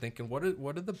started thinking, what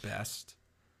are the best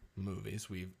movies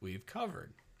we've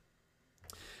covered?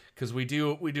 Because we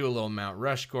do a little Mount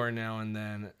Rushmore now and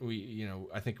then.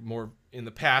 I think more in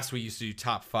the past we used to do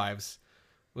top fives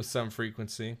with some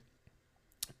frequency,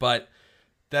 but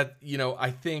that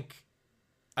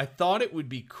I thought it would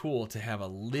be cool to have a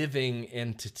living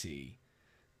entity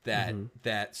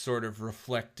that sort of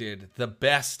reflected the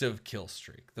best of Kill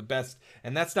Streak, the best,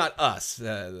 and that's not us.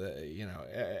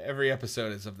 Every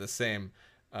episode is of the same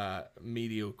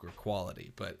mediocre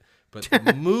quality, but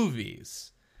the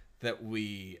movies that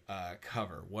we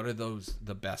cover, what are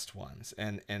the best ones?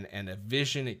 And a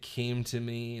vision, it came to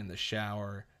me in the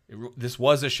shower. This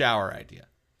was a shower idea.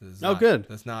 Good.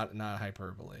 That's not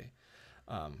hyperbole.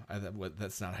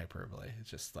 That's not hyperbole.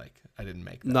 It's just like I didn't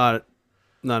make that. Not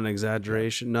Not an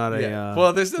exaggeration. Not Yeah. a.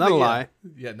 Well, there's not a lie.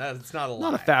 Yeah, no, it's not a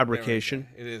lie. Not a fabrication.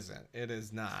 It isn't. It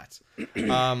is not.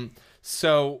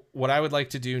 So what I would like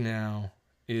to do now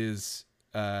is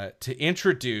to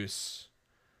introduce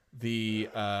the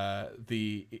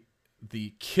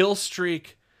Kill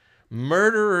Streak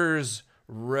Murderers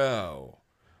Row.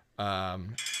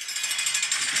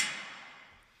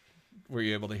 Were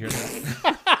you able to hear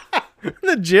that?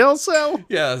 The jail cell.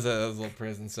 Yeah, that was a little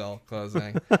prison cell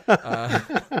closing.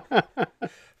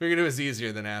 Figured it was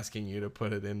easier than asking you to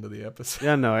put it into the episode.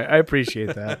 Yeah, no, I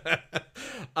appreciate that.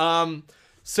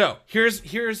 So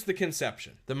here's the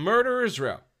conception. The Murderer's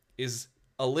Row is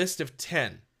a list of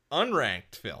 10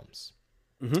 unranked films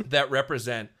that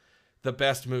represent the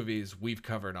best movies we've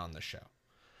covered on the show.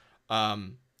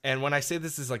 And when I say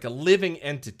this is like a living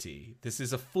entity, this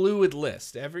is a fluid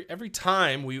list. Every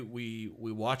time we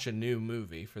watch a new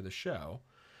movie for the show,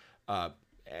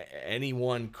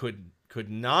 anyone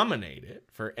could nominate it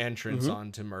for entrance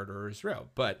onto Murderer's Row.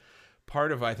 But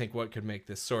part of, I think, what could make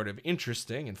this sort of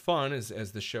interesting and fun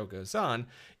as the show goes on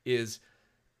is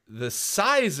the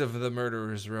size of the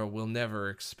Murderer's Row will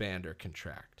never expand or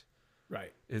contract.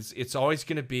 Right. It's always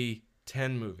going to be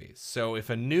 10 movies. So if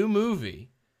a new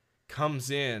movie comes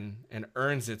in and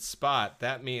earns its spot,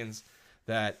 that means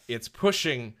that it's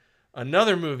pushing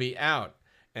another movie out,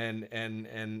 and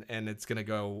it's gonna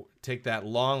go take that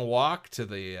long walk to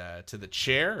the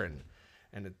chair,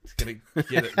 and it's gonna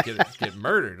get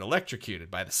murdered, electrocuted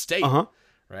by the state,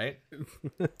 right?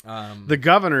 The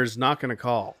governor's not gonna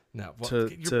call. No,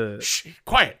 well, shh,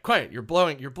 quiet. You're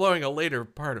blowing a later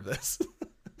part of this.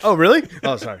 Oh, really?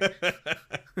 Oh, sorry.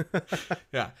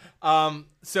 Yeah.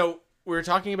 So we're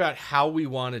talking about how we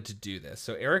wanted to do this.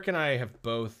 So Eric and I have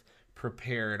both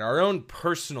prepared our own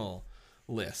personal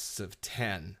lists of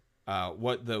 10.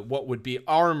 What would be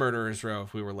our Murderer's Row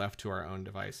if we were left to our own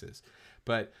devices.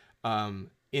 But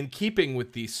in keeping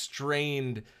with the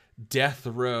strained death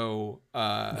row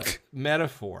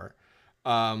metaphor,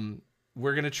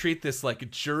 we're going to treat this like a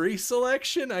jury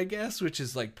selection, I guess, which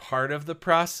is like part of the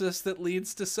process that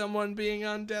leads to someone being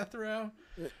on death row.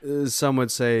 Some would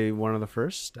say one of the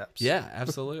first steps. Yeah,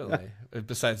 absolutely.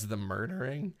 Besides the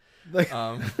murdering.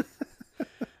 The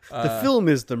film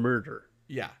is the murder.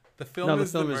 Yeah. The film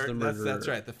is the murder. That's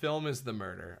right. The film is the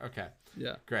murder. Okay.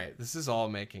 Yeah. Great. This is all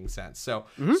making sense. So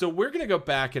we're going to go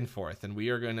back and forth, and we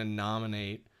are going to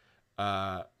nominate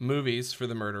movies for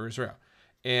the Murderer's Row.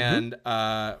 And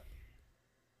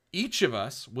each of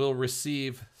us will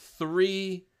receive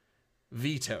 3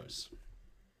 vetoes.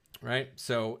 Right?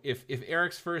 So if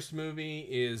Eric's first movie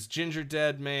is Ginger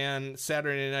Dead Man,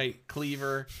 Saturday Night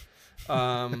Cleaver,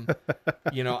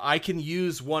 I can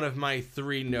use one of my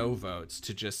 3 no votes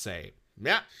to just say,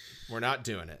 yeah, we're not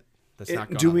doing it. That's not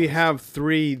going. Do we have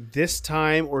 3 this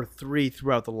time or 3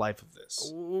 throughout the life of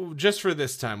this? Just for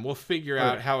this time. We'll figure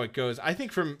out how it goes. I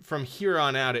think from here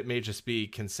on out, it may just be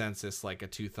consensus, like a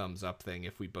 2 thumbs up thing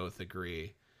if we both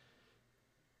agree.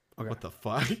 Okay. What the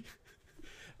fuck?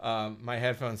 My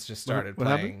headphones just started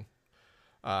playing.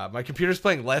 My computer's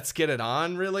playing Let's Get It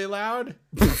On really loud.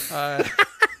 I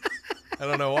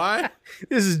don't know why.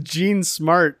 This is Gene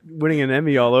Smart winning an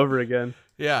Emmy all over again.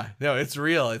 Yeah, no, it's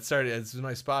real. It's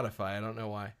my Spotify. I don't know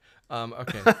why.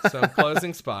 Okay, so I'm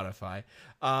closing Spotify.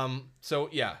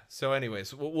 So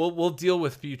anyways, we'll deal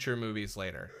with future movies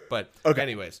later. But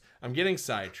anyways, I'm getting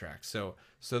sidetracked. So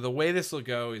the way this will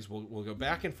go is we'll go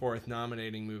back and forth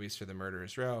nominating movies for the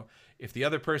Murderer's Row. If the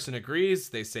other person agrees,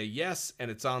 they say yes,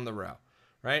 and it's on the row,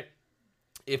 right?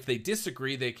 If they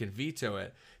disagree, they can veto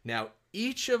it. Now,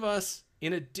 each of us,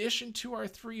 in addition to our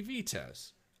 3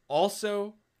 vetoes,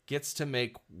 also gets to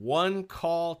make 1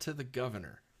 call to the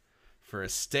governor for a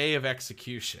stay of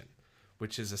execution,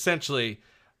 which is essentially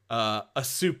a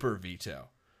super veto.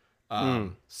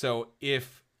 So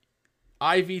if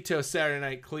I veto Saturday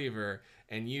Night Cleaver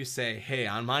and you say, hey,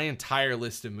 on my entire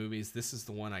list of movies, this is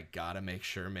the one I gotta make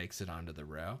sure makes it onto the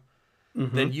row,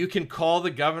 then you can call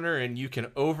the governor and you can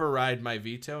override my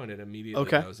veto and it immediately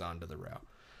goes onto the row.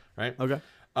 Right? Okay.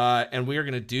 And we are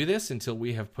going to do this until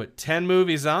we have put 10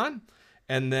 movies on.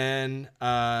 And then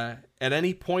at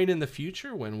any point in the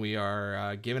future when we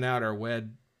are giving out our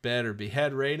wed, bed, or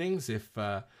behead ratings, if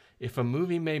a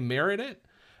movie may merit it,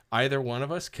 either one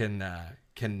of us can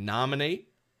nominate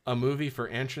a movie for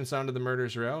entrance onto the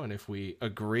Murderer's Row. And if we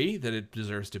agree that it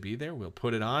deserves to be there, we'll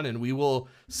put it on and we will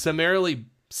summarily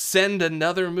send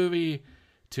another movie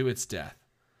to its death.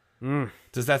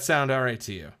 Does that sound all right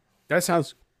to you? That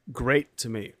sounds great to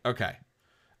me. Okay.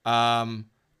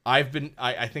 I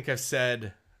think I've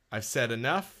said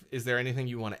enough. Is there anything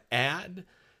you want to add?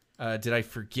 Did I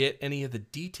forget any of the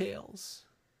details?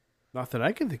 Not that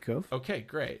I can think of. Okay,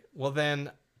 great. Well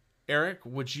then, Eric,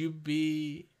 would you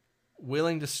be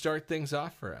willing to start things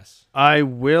off for us? I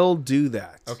will do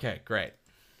that. Okay, great.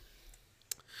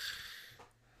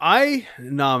 I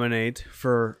nominate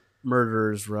for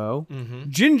Murderer's Row,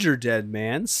 Ginger Dead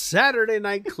Man, Saturday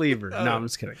Night Cleaver. No, I'm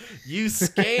just kidding. You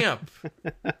scamp.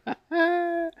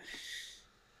 I'm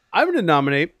going to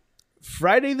nominate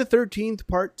Friday the 13th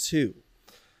Part 2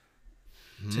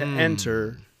 to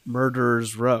enter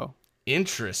Murderer's Row.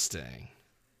 Interesting.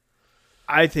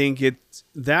 I think it's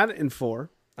that and 4.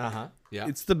 Yeah.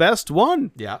 It's the best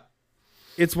one. Yeah.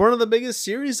 It's one of the biggest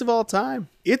series of all time.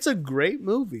 It's a great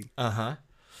movie. Huh.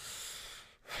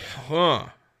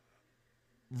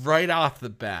 Right off the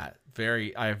bat,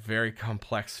 I have very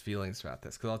complex feelings about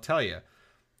this, because I'll tell you,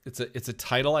 it's a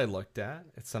title I looked at.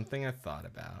 It's something I thought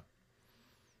about,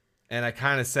 and I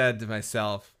kind of said to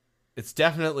myself, it's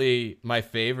definitely my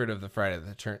favorite of the Friday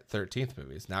the 13th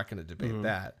movies. Not going to debate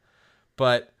that,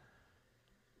 but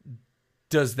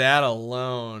does that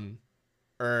alone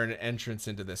earn entrance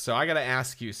into this? So I got to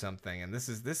ask you something, and this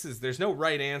is there's no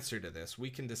right answer to this. We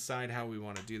can decide how we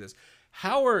want to do this.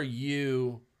 How are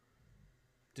you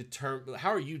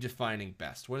defining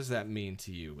best? What does that mean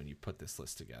to you when you put this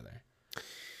list together?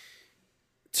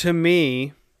 To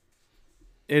me,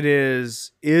 it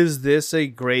is this a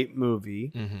great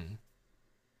movie?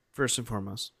 First and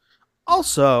foremost.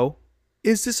 Also,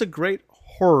 is this a great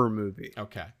horror movie?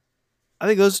 Okay. I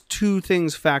think those two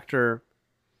things factor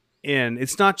in.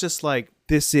 It's not just like,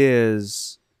 this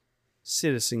is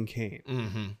Citizen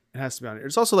Kane. It has to be on it.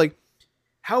 It's also like,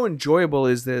 how enjoyable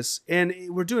is this? And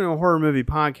we're doing a horror movie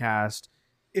podcast.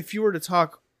 If you were to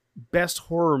talk best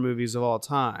horror movies of all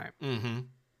time,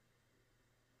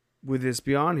 would this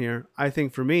be on here? I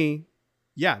think for me,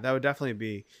 yeah, that would definitely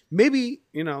be. Maybe,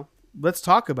 let's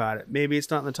talk about it. Maybe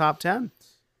it's not in the top 10,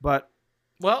 but.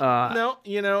 Well,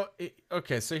 no,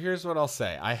 okay, so here's what I'll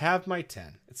say. I have my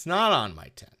 10. It's not on my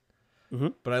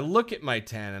 10. But I look at my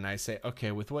 10 and I say,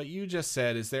 okay, with what you just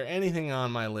said, is there anything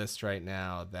on my list right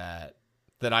now that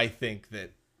I think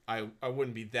that I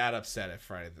wouldn't be that upset if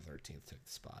Friday the 13th took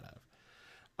the spot of?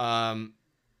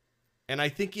 And I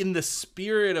think in the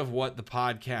spirit of what the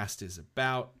podcast is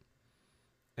about,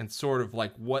 and sort of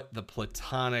like what the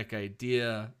platonic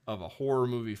idea of a horror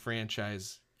movie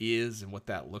franchise is and what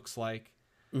that looks like,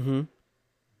 I'm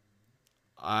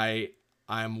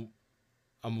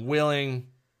willing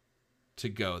to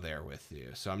go there with you.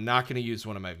 So I'm not going to use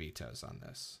one of my vetoes on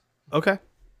this. Okay.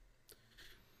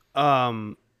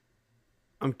 I'm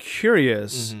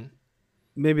curious.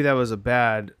 Maybe that was a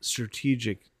bad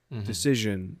strategic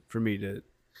decision for me to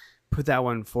put that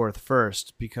one forth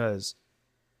first, because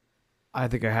I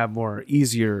think I have more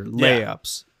easier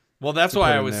layups. Well, that's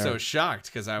why I was so shocked,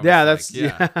 because I was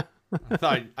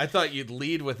I thought you'd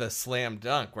lead with a slam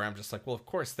dunk, where I'm just like, well, of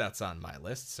course that's on my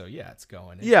list, so yeah, it's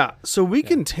going in. Yeah, so we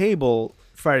can table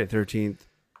Friday the 13th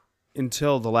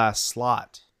until the last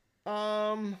slot.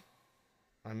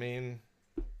 I mean,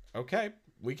 okay,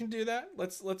 we can do that.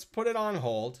 Let's put it on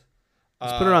hold.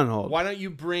 Let's put it on hold. Why don't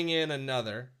you bring in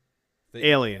another?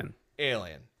 Alien.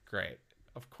 Great.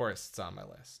 Of course it's on my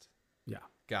list. Yeah.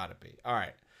 Gotta be. All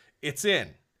right. It's in.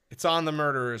 It's on the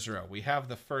Murderer's Row. We have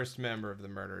the first member of the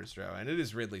Murderer's Row, and it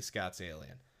is Ridley Scott's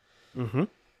Alien.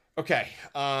 Okay.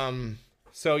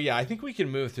 So yeah, I think we can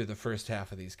move through the first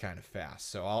half of these kind of fast.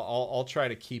 So I'll try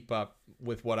to keep up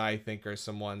with what I think are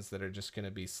some ones that are just going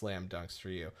to be slam dunks for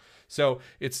you. So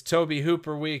it's Tobe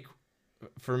Hooper week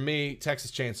for me.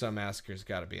 Texas Chainsaw Massacre's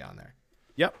got to be on there.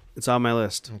 Yep, it's on my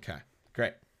list. Okay,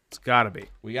 great. It's got to be.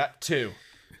 We got 2.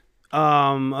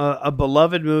 A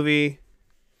beloved movie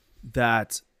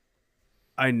that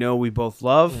I know we both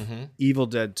love, Evil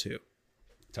Dead 2.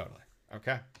 Totally.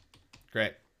 Okay,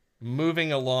 great.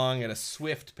 Moving along at a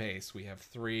swift pace, we have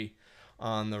 3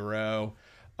 on the row.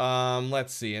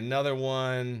 Let's see. Another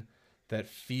one that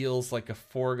feels like a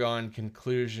foregone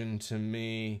conclusion to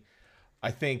me.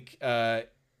 I think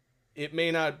it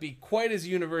may not be quite as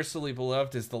universally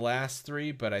beloved as the last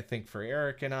 3, but I think for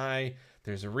Eric and I,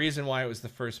 there's a reason why it was the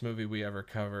first movie we ever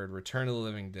covered. Return of the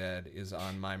Living Dead is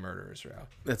on my Murderer's Row.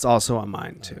 It's also on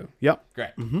mine, too. Yep.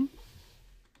 Great.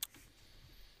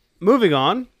 Moving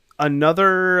on.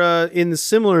 Another in the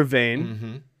similar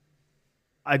vein.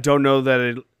 I don't know that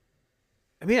it.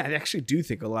 I mean, I actually do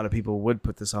think a lot of people would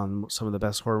put this on some of the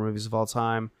best horror movies of all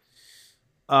time.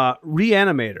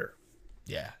 Reanimator.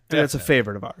 Yeah, that's a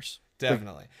favorite of ours.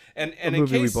 Definitely. And a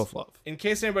movie we both love. In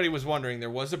case anybody was wondering, there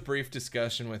was a brief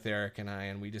discussion with Eric and I,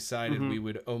 and we decided we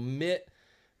would omit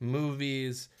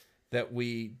movies that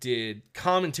we did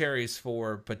commentaries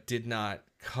for, but did not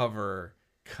cover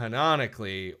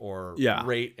canonically or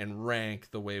rate and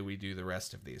rank the way we do the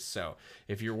rest of these. So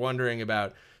if you're wondering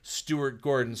about Stuart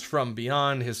Gordon's From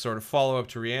Beyond, his sort of follow-up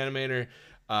to Reanimator,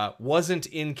 wasn't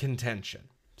in contention.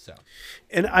 So,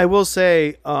 and I will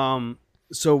say,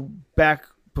 so back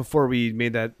before we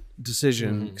made that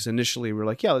decision, because initially we were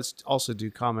like, yeah, let's also do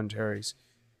commentaries.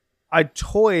 I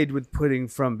toyed with putting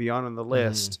From Beyond on the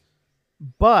list,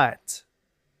 but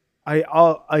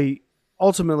I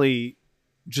ultimately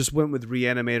just went with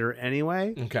Reanimator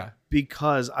anyway. Okay.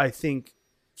 Because I think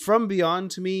From Beyond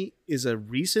to me is a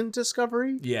recent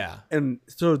discovery. Yeah. And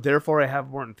so therefore I have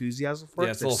more enthusiasm for it.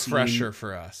 Yeah, it's a little fresher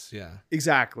for us. Yeah.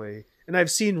 Exactly. And I've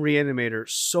seen Reanimator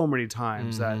so many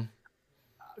times that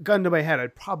gun to my head,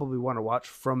 I'd probably want to watch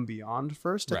From Beyond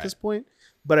first at this point.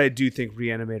 But I do think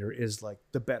Reanimator is like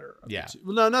the better of the two.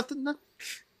 Well, no,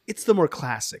 it's the more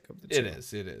classic of the two.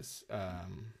 It is.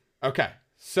 Okay.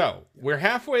 So we're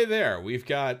halfway there. We've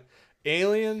got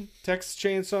Alien, Texas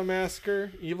Chainsaw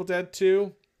Massacre, Evil Dead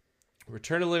 2,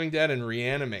 Return of the Living Dead, and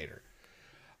Reanimator.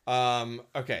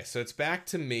 Okay, so it's back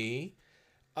to me.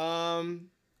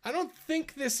 I don't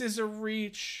think this is a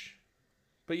reach,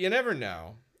 but you never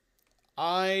know.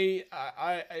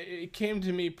 It came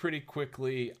to me pretty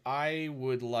quickly. I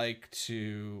would like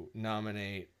to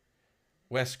nominate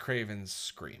Wes Craven's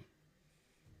Scream.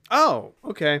 Oh,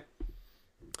 okay.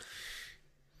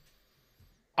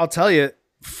 I'll tell you,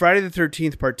 Friday the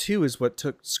 13th Part 2 is what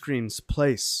took Scream's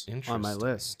place on my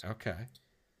list. Okay.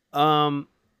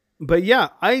 But yeah,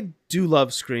 I do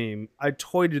love Scream. I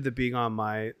toyed with it being on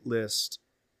my list.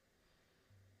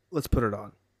 Let's put it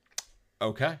on.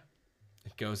 Okay.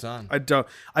 It goes on.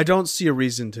 I don't see a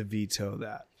reason to veto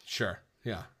that. Sure.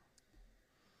 Yeah.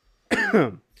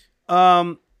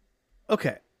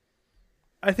 Okay.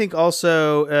 I think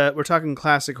also we're talking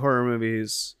classic horror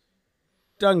movies.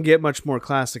 Doesn't get much more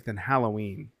classic than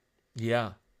Halloween.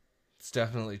 Yeah. It's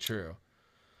definitely true.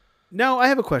 Now, I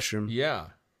have a question. Yeah.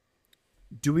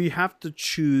 Do we have to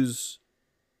choose?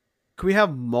 Can we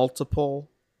have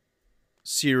multiple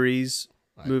series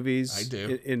movies? I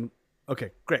do.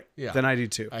 Okay, great. Yeah. Then I do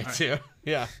too. I do.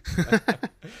 Yeah.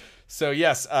 So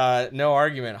yes, no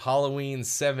argument. Halloween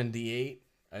 78.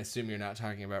 I assume you're not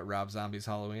talking about Rob Zombie's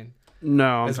Halloween.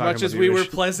 No. As much as we were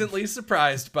pleasantly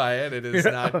surprised by it, it is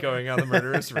not going on the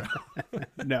murderous row.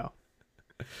 No.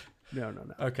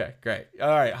 Okay, great. All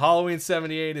right, Halloween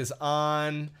 78 is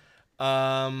on.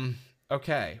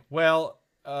 Okay. Well,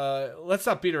 let's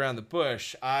not beat around the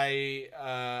bush.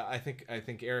 I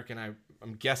think Eric and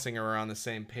I'm guessing are on the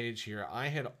same page here. I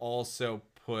had also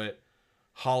put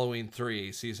Halloween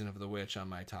 3, Season of the Witch on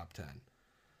my top 10.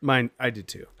 Mine, I did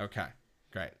too. Okay,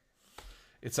 great.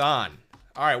 It's on.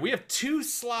 All right, we have 2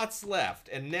 slots left,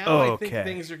 and now I think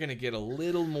things are going to get a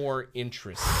little more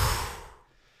interesting.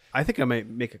 I think I might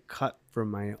make a cut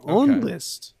from my own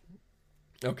list.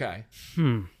 Okay.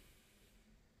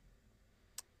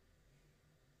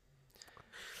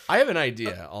 I have an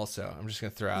idea also. I'm just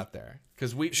going to throw out there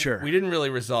because we didn't really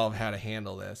resolve how to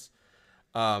handle this.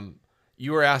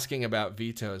 You were asking about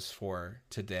vetoes for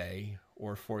today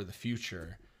or for the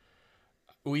future.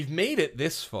 We've made it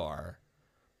this far.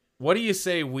 What do you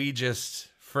say we just,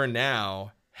 for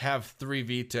now, have 3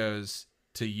 vetoes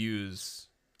to use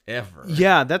ever?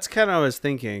 Yeah, that's kind of what I was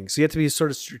thinking. So you have to be sort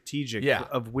of strategic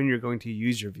of when you're going to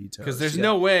use your vetoes. Because there's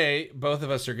no way both of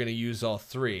us are going to use all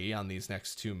 3 on these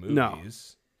next 2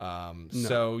 movies. No.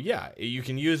 So, yeah, you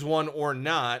can use one or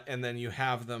not, and then you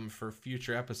have them for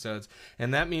future episodes.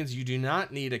 And that means you do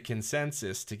not need a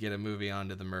consensus to get a movie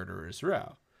onto the Murderer's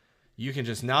Row. You can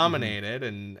just nominate it,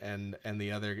 and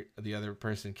the other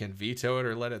person can veto it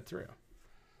or let it through.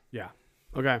 Yeah.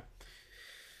 Okay.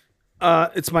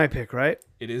 It's my pick, right?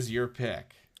 It is your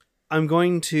pick. I'm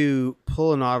going to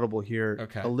pull an audible here.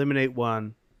 Okay. Eliminate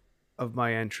one of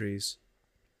my entries.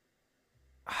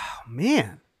 Oh,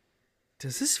 man.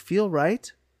 Does this feel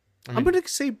right? I'm going to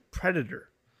say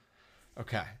Predator.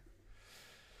 Okay.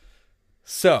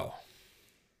 So,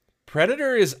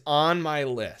 Predator is on my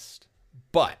list,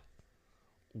 but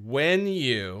when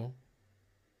you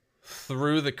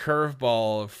threw the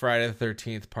curveball of Friday the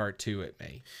 13th Part 2 at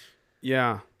me,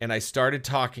 and I started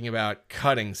talking about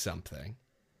cutting something,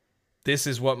 this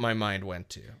is what my mind went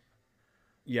to.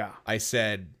 Yeah. I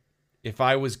said, if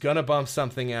I was going to bump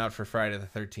something out for Friday the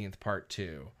 13th Part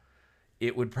 2,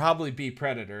 it would probably be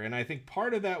Predator. And I think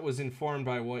part of that was informed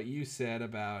by what you said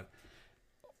about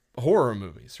horror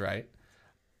movies, right?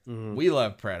 Mm-hmm. We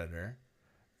love Predator.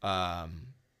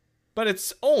 But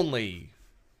it's only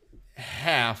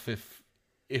half, if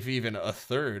even a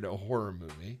third, a horror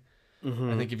movie.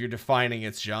 Mm-hmm. I think if you're defining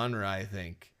its genre, I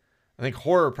think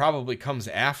horror probably comes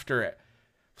after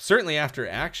Certainly after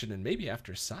action and maybe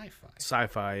after sci-fi.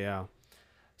 Sci-fi, yeah.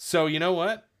 So you know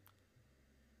what?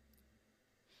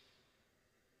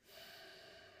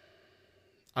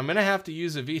 I'm going to have to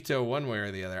use a veto one way or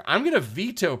the other. I'm going to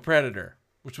veto Predator,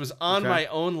 which was on my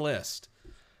own list.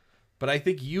 But I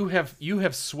think you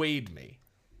have swayed me.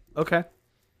 Okay.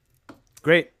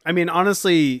 Great. I mean,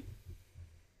 honestly,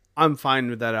 I'm fine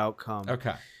with that outcome.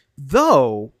 Okay.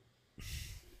 Though,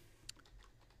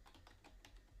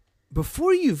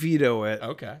 before you veto it,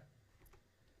 Okay.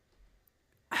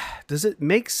 does it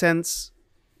make sense?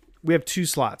 We have 2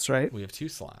 slots, right? We have 2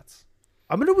 slots.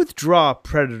 I'm going to withdraw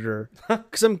Predator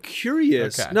because I'm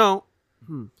curious. Okay. No.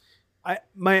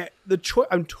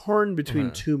 I'm torn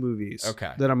between 2 movies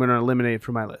that I'm going to eliminate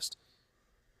from my list.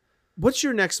 What's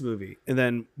your next movie? And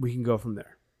then we can go from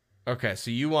there. Okay,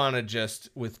 so you want to just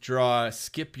withdraw,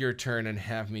 skip your turn, and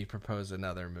have me propose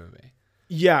another movie.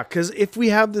 Yeah, because if we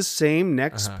have the same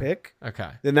next pick,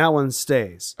 then that one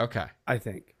stays. Okay. I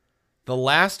think. The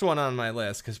last one on my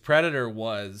list, because Predator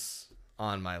was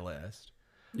on my list,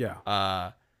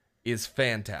 is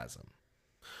Phantasm.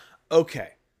 Okay.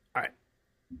 All right.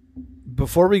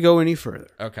 Before we go any further,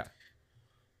 Okay.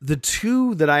 the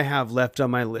 2 that I have left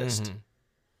on my list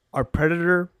are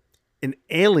Predator and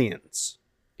Aliens.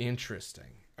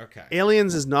 Interesting. Okay.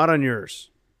 Aliens is not on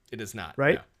yours, It is not.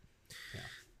 right? No.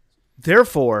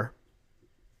 Therefore,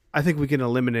 I think we can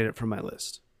eliminate it from my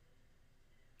list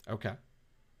Okay.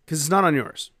 because it's not on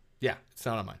yours. Yeah, it's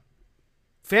not on mine.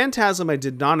 Phantasm I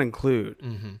did not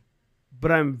include,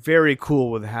 but I'm very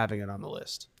cool with having it on the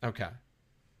list. Okay.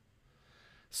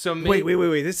 So maybe,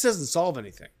 Wait. This doesn't solve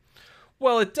anything.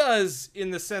 Well, it does in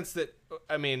the sense that,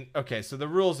 I mean, okay, so the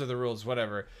rules are the rules,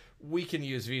 whatever. We can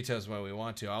use vetoes when we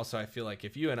want to. Also, I feel like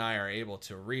if you and I are able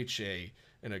to reach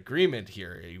an agreement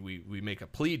here, we make a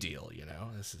plea deal, you know?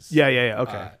 This is Yeah.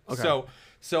 Okay.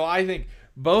 So I think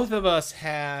both of us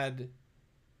had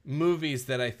movies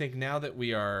that I think now that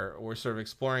we're sort of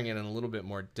exploring it in a little bit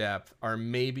more depth are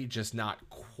maybe just not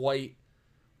quite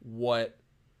what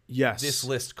this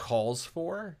list calls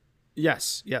for.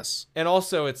 Yes. And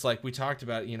also it's like we talked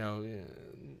about, you know,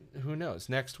 who knows,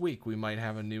 next week we might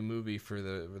have a new movie for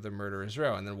the Murderer's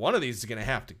Row, and then one of these is going to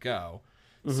have to go.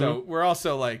 So we're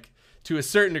also like, to a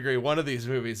certain degree, one of these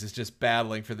movies is just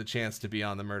battling for the chance to be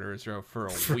on the Murderer's Row for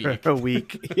a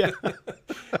week. Yeah.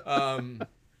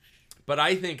 But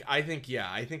I think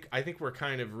we're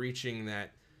kind of reaching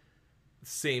that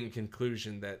same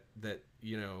conclusion that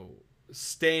you know,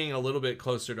 staying a little bit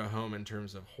closer to home in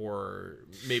terms of horror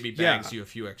maybe bags you a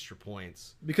few extra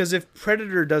points. Because if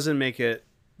Predator doesn't make it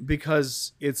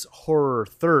because it's horror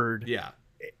third,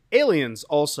 Aliens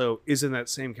also is in that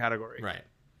same category. Right.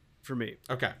 For me.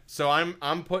 Okay. So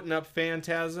I'm putting up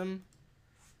Phantasm.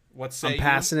 I'm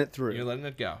passing it through. You're letting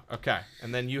it go. Okay.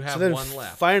 And then you have one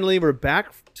left. Finally, we're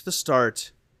back to the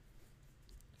start.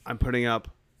 I'm putting up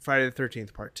Friday the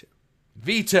 13th Part 2.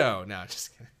 Veto. No,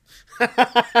 just kidding.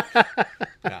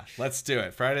 No, let's do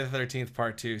it. Friday the 13th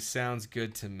Part 2 sounds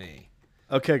good to me.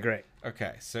 Okay, great.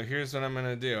 Okay, so here's what I'm going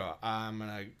to do. I'm going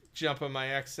to jump on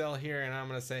my Excel here, and I'm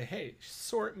going to say, hey,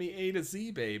 sort me A to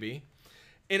Z, baby.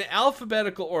 In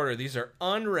alphabetical order, these are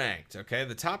unranked, okay?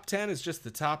 The top 10 is just the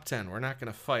top 10. We're not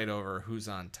going to fight over who's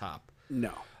on top.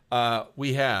 No.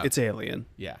 We have... It's Alien.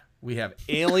 Yeah. We have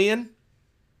Alien.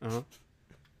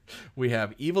 We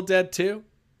have Evil Dead 2.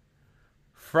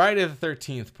 Friday the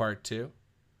 13th Part 2.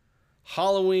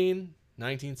 Halloween,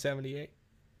 1978.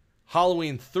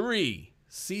 Halloween 3,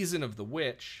 Season of the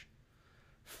Witch.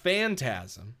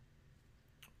 Phantasm.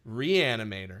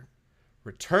 Reanimator.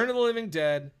 Return of the Living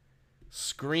Dead.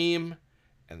 Scream,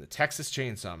 and the Texas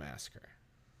Chainsaw Massacre.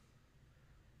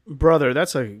 Brother,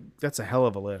 that's a hell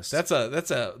of a list. That's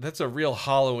a real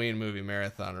Halloween movie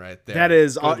marathon right there. That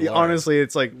is honestly,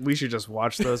 it's like we should just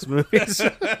watch those movies.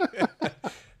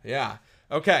 Yeah.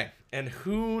 Okay. And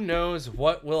who knows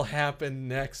what will happen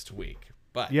next week?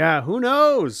 But yeah, who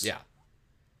knows? Yeah.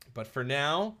 But for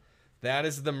now, that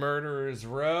is the Murderer's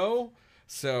Row.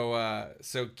 So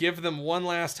give them one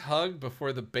last hug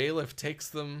before the bailiff takes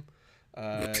them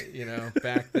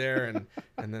back there,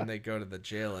 and then they go to the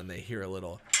jail and they hear a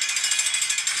little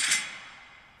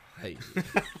hey.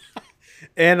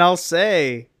 And I'll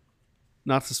say,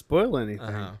 not to spoil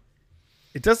anything,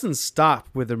 it doesn't stop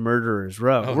with the Murderer's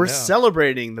Row. We're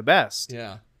celebrating the best.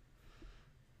 Yeah.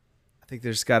 I think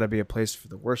there's got to be a place for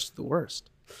the worst of the worst.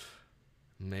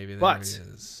 Maybe there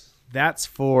is. That's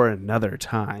for another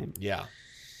time. Yeah.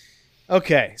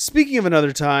 Okay, speaking of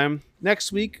another time,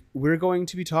 next week we're going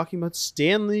to be talking about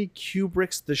Stanley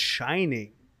Kubrick's The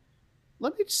Shining.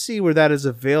 let me see where that is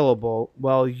available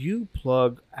while you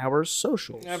plug our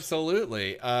socials.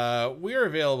 Absolutely. We are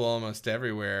available almost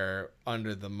everywhere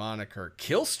under the moniker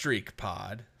Killstreak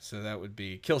Pod. So that would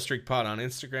be Killstreak Pod on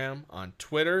Instagram, on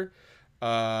Twitter.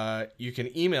 You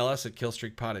can email us at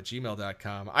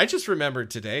killstreakpod@gmail.com. I just remembered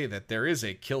today that there is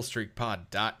a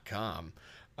killstreakpod.com.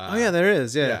 Oh yeah, there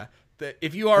is. Yeah.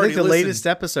 If you already I think the latest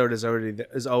episode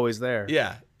is always there.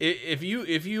 Yeah. If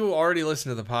you already listen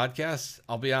to the podcast,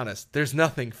 I'll be honest, there's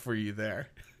nothing for you there.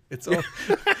 It's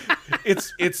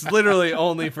it's literally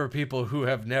only for people who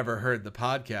have never heard the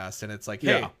podcast, and it's like,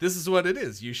 hey, this is what it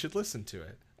is. You should listen to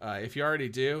it. If you already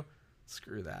do,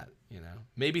 screw that.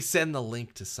 Maybe send the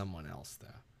link to someone else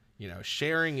though.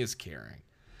 Sharing is caring.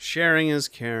 Sharing is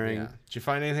caring. Yeah. Did you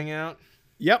find anything out?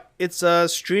 Yep, it's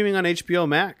streaming on HBO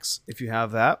Max if you have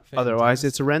that. Fantastic. Otherwise,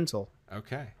 it's a rental.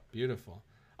 Okay, beautiful.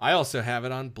 I also have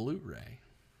it on Blu-ray.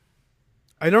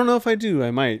 I don't know if I do.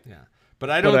 I might. Yeah, but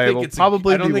I don't think it's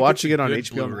probably be watching it on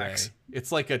HBO Blu-ray. Max.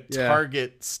 It's like a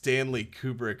Target Stanley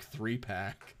Kubrick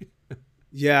 3-pack.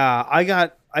 Yeah,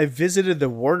 I visited the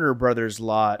Warner Brothers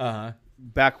lot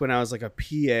back when I was like a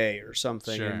PA or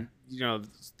something. Sure. And,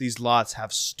 these lots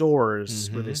have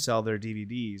stores where they sell their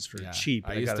DVDs for cheap.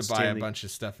 I used to buy a bunch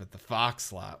of stuff at the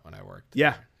Fox lot when I worked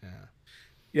there.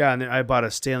 Yeah, and I bought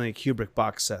a Stanley Kubrick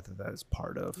box set that is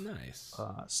part of. Nice.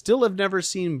 Still have never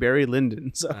seen Barry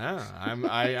Lyndon. So. I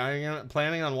am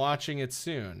planning on watching it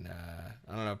soon.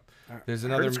 I don't know. There's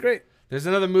It's great. There's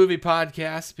another movie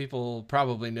podcast people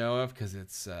probably know of because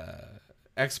it's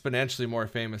exponentially more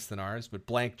famous than ours. But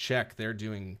Blank Check, they're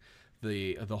doing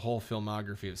the whole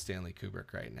filmography of Stanley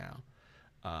Kubrick right now.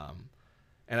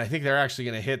 And I think they're actually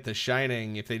going to hit The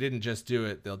Shining. If they didn't just do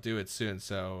it, they'll do it soon.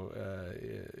 So,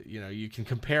 you can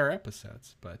compare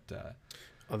episodes. But that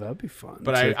would be fun.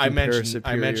 But I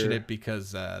mentioned it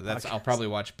because I'll probably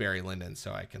watch Barry Lyndon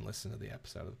so I can listen to the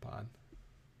episode of the pod.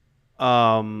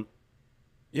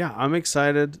 Yeah, I'm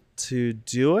excited to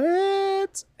do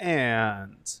it.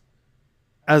 And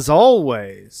as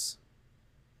always,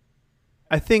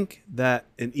 I think that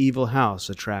an evil house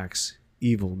attracts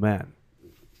evil men.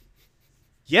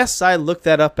 Yes, I looked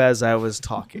that up as I was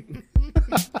talking.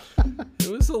 It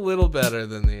was a little better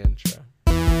than the intro.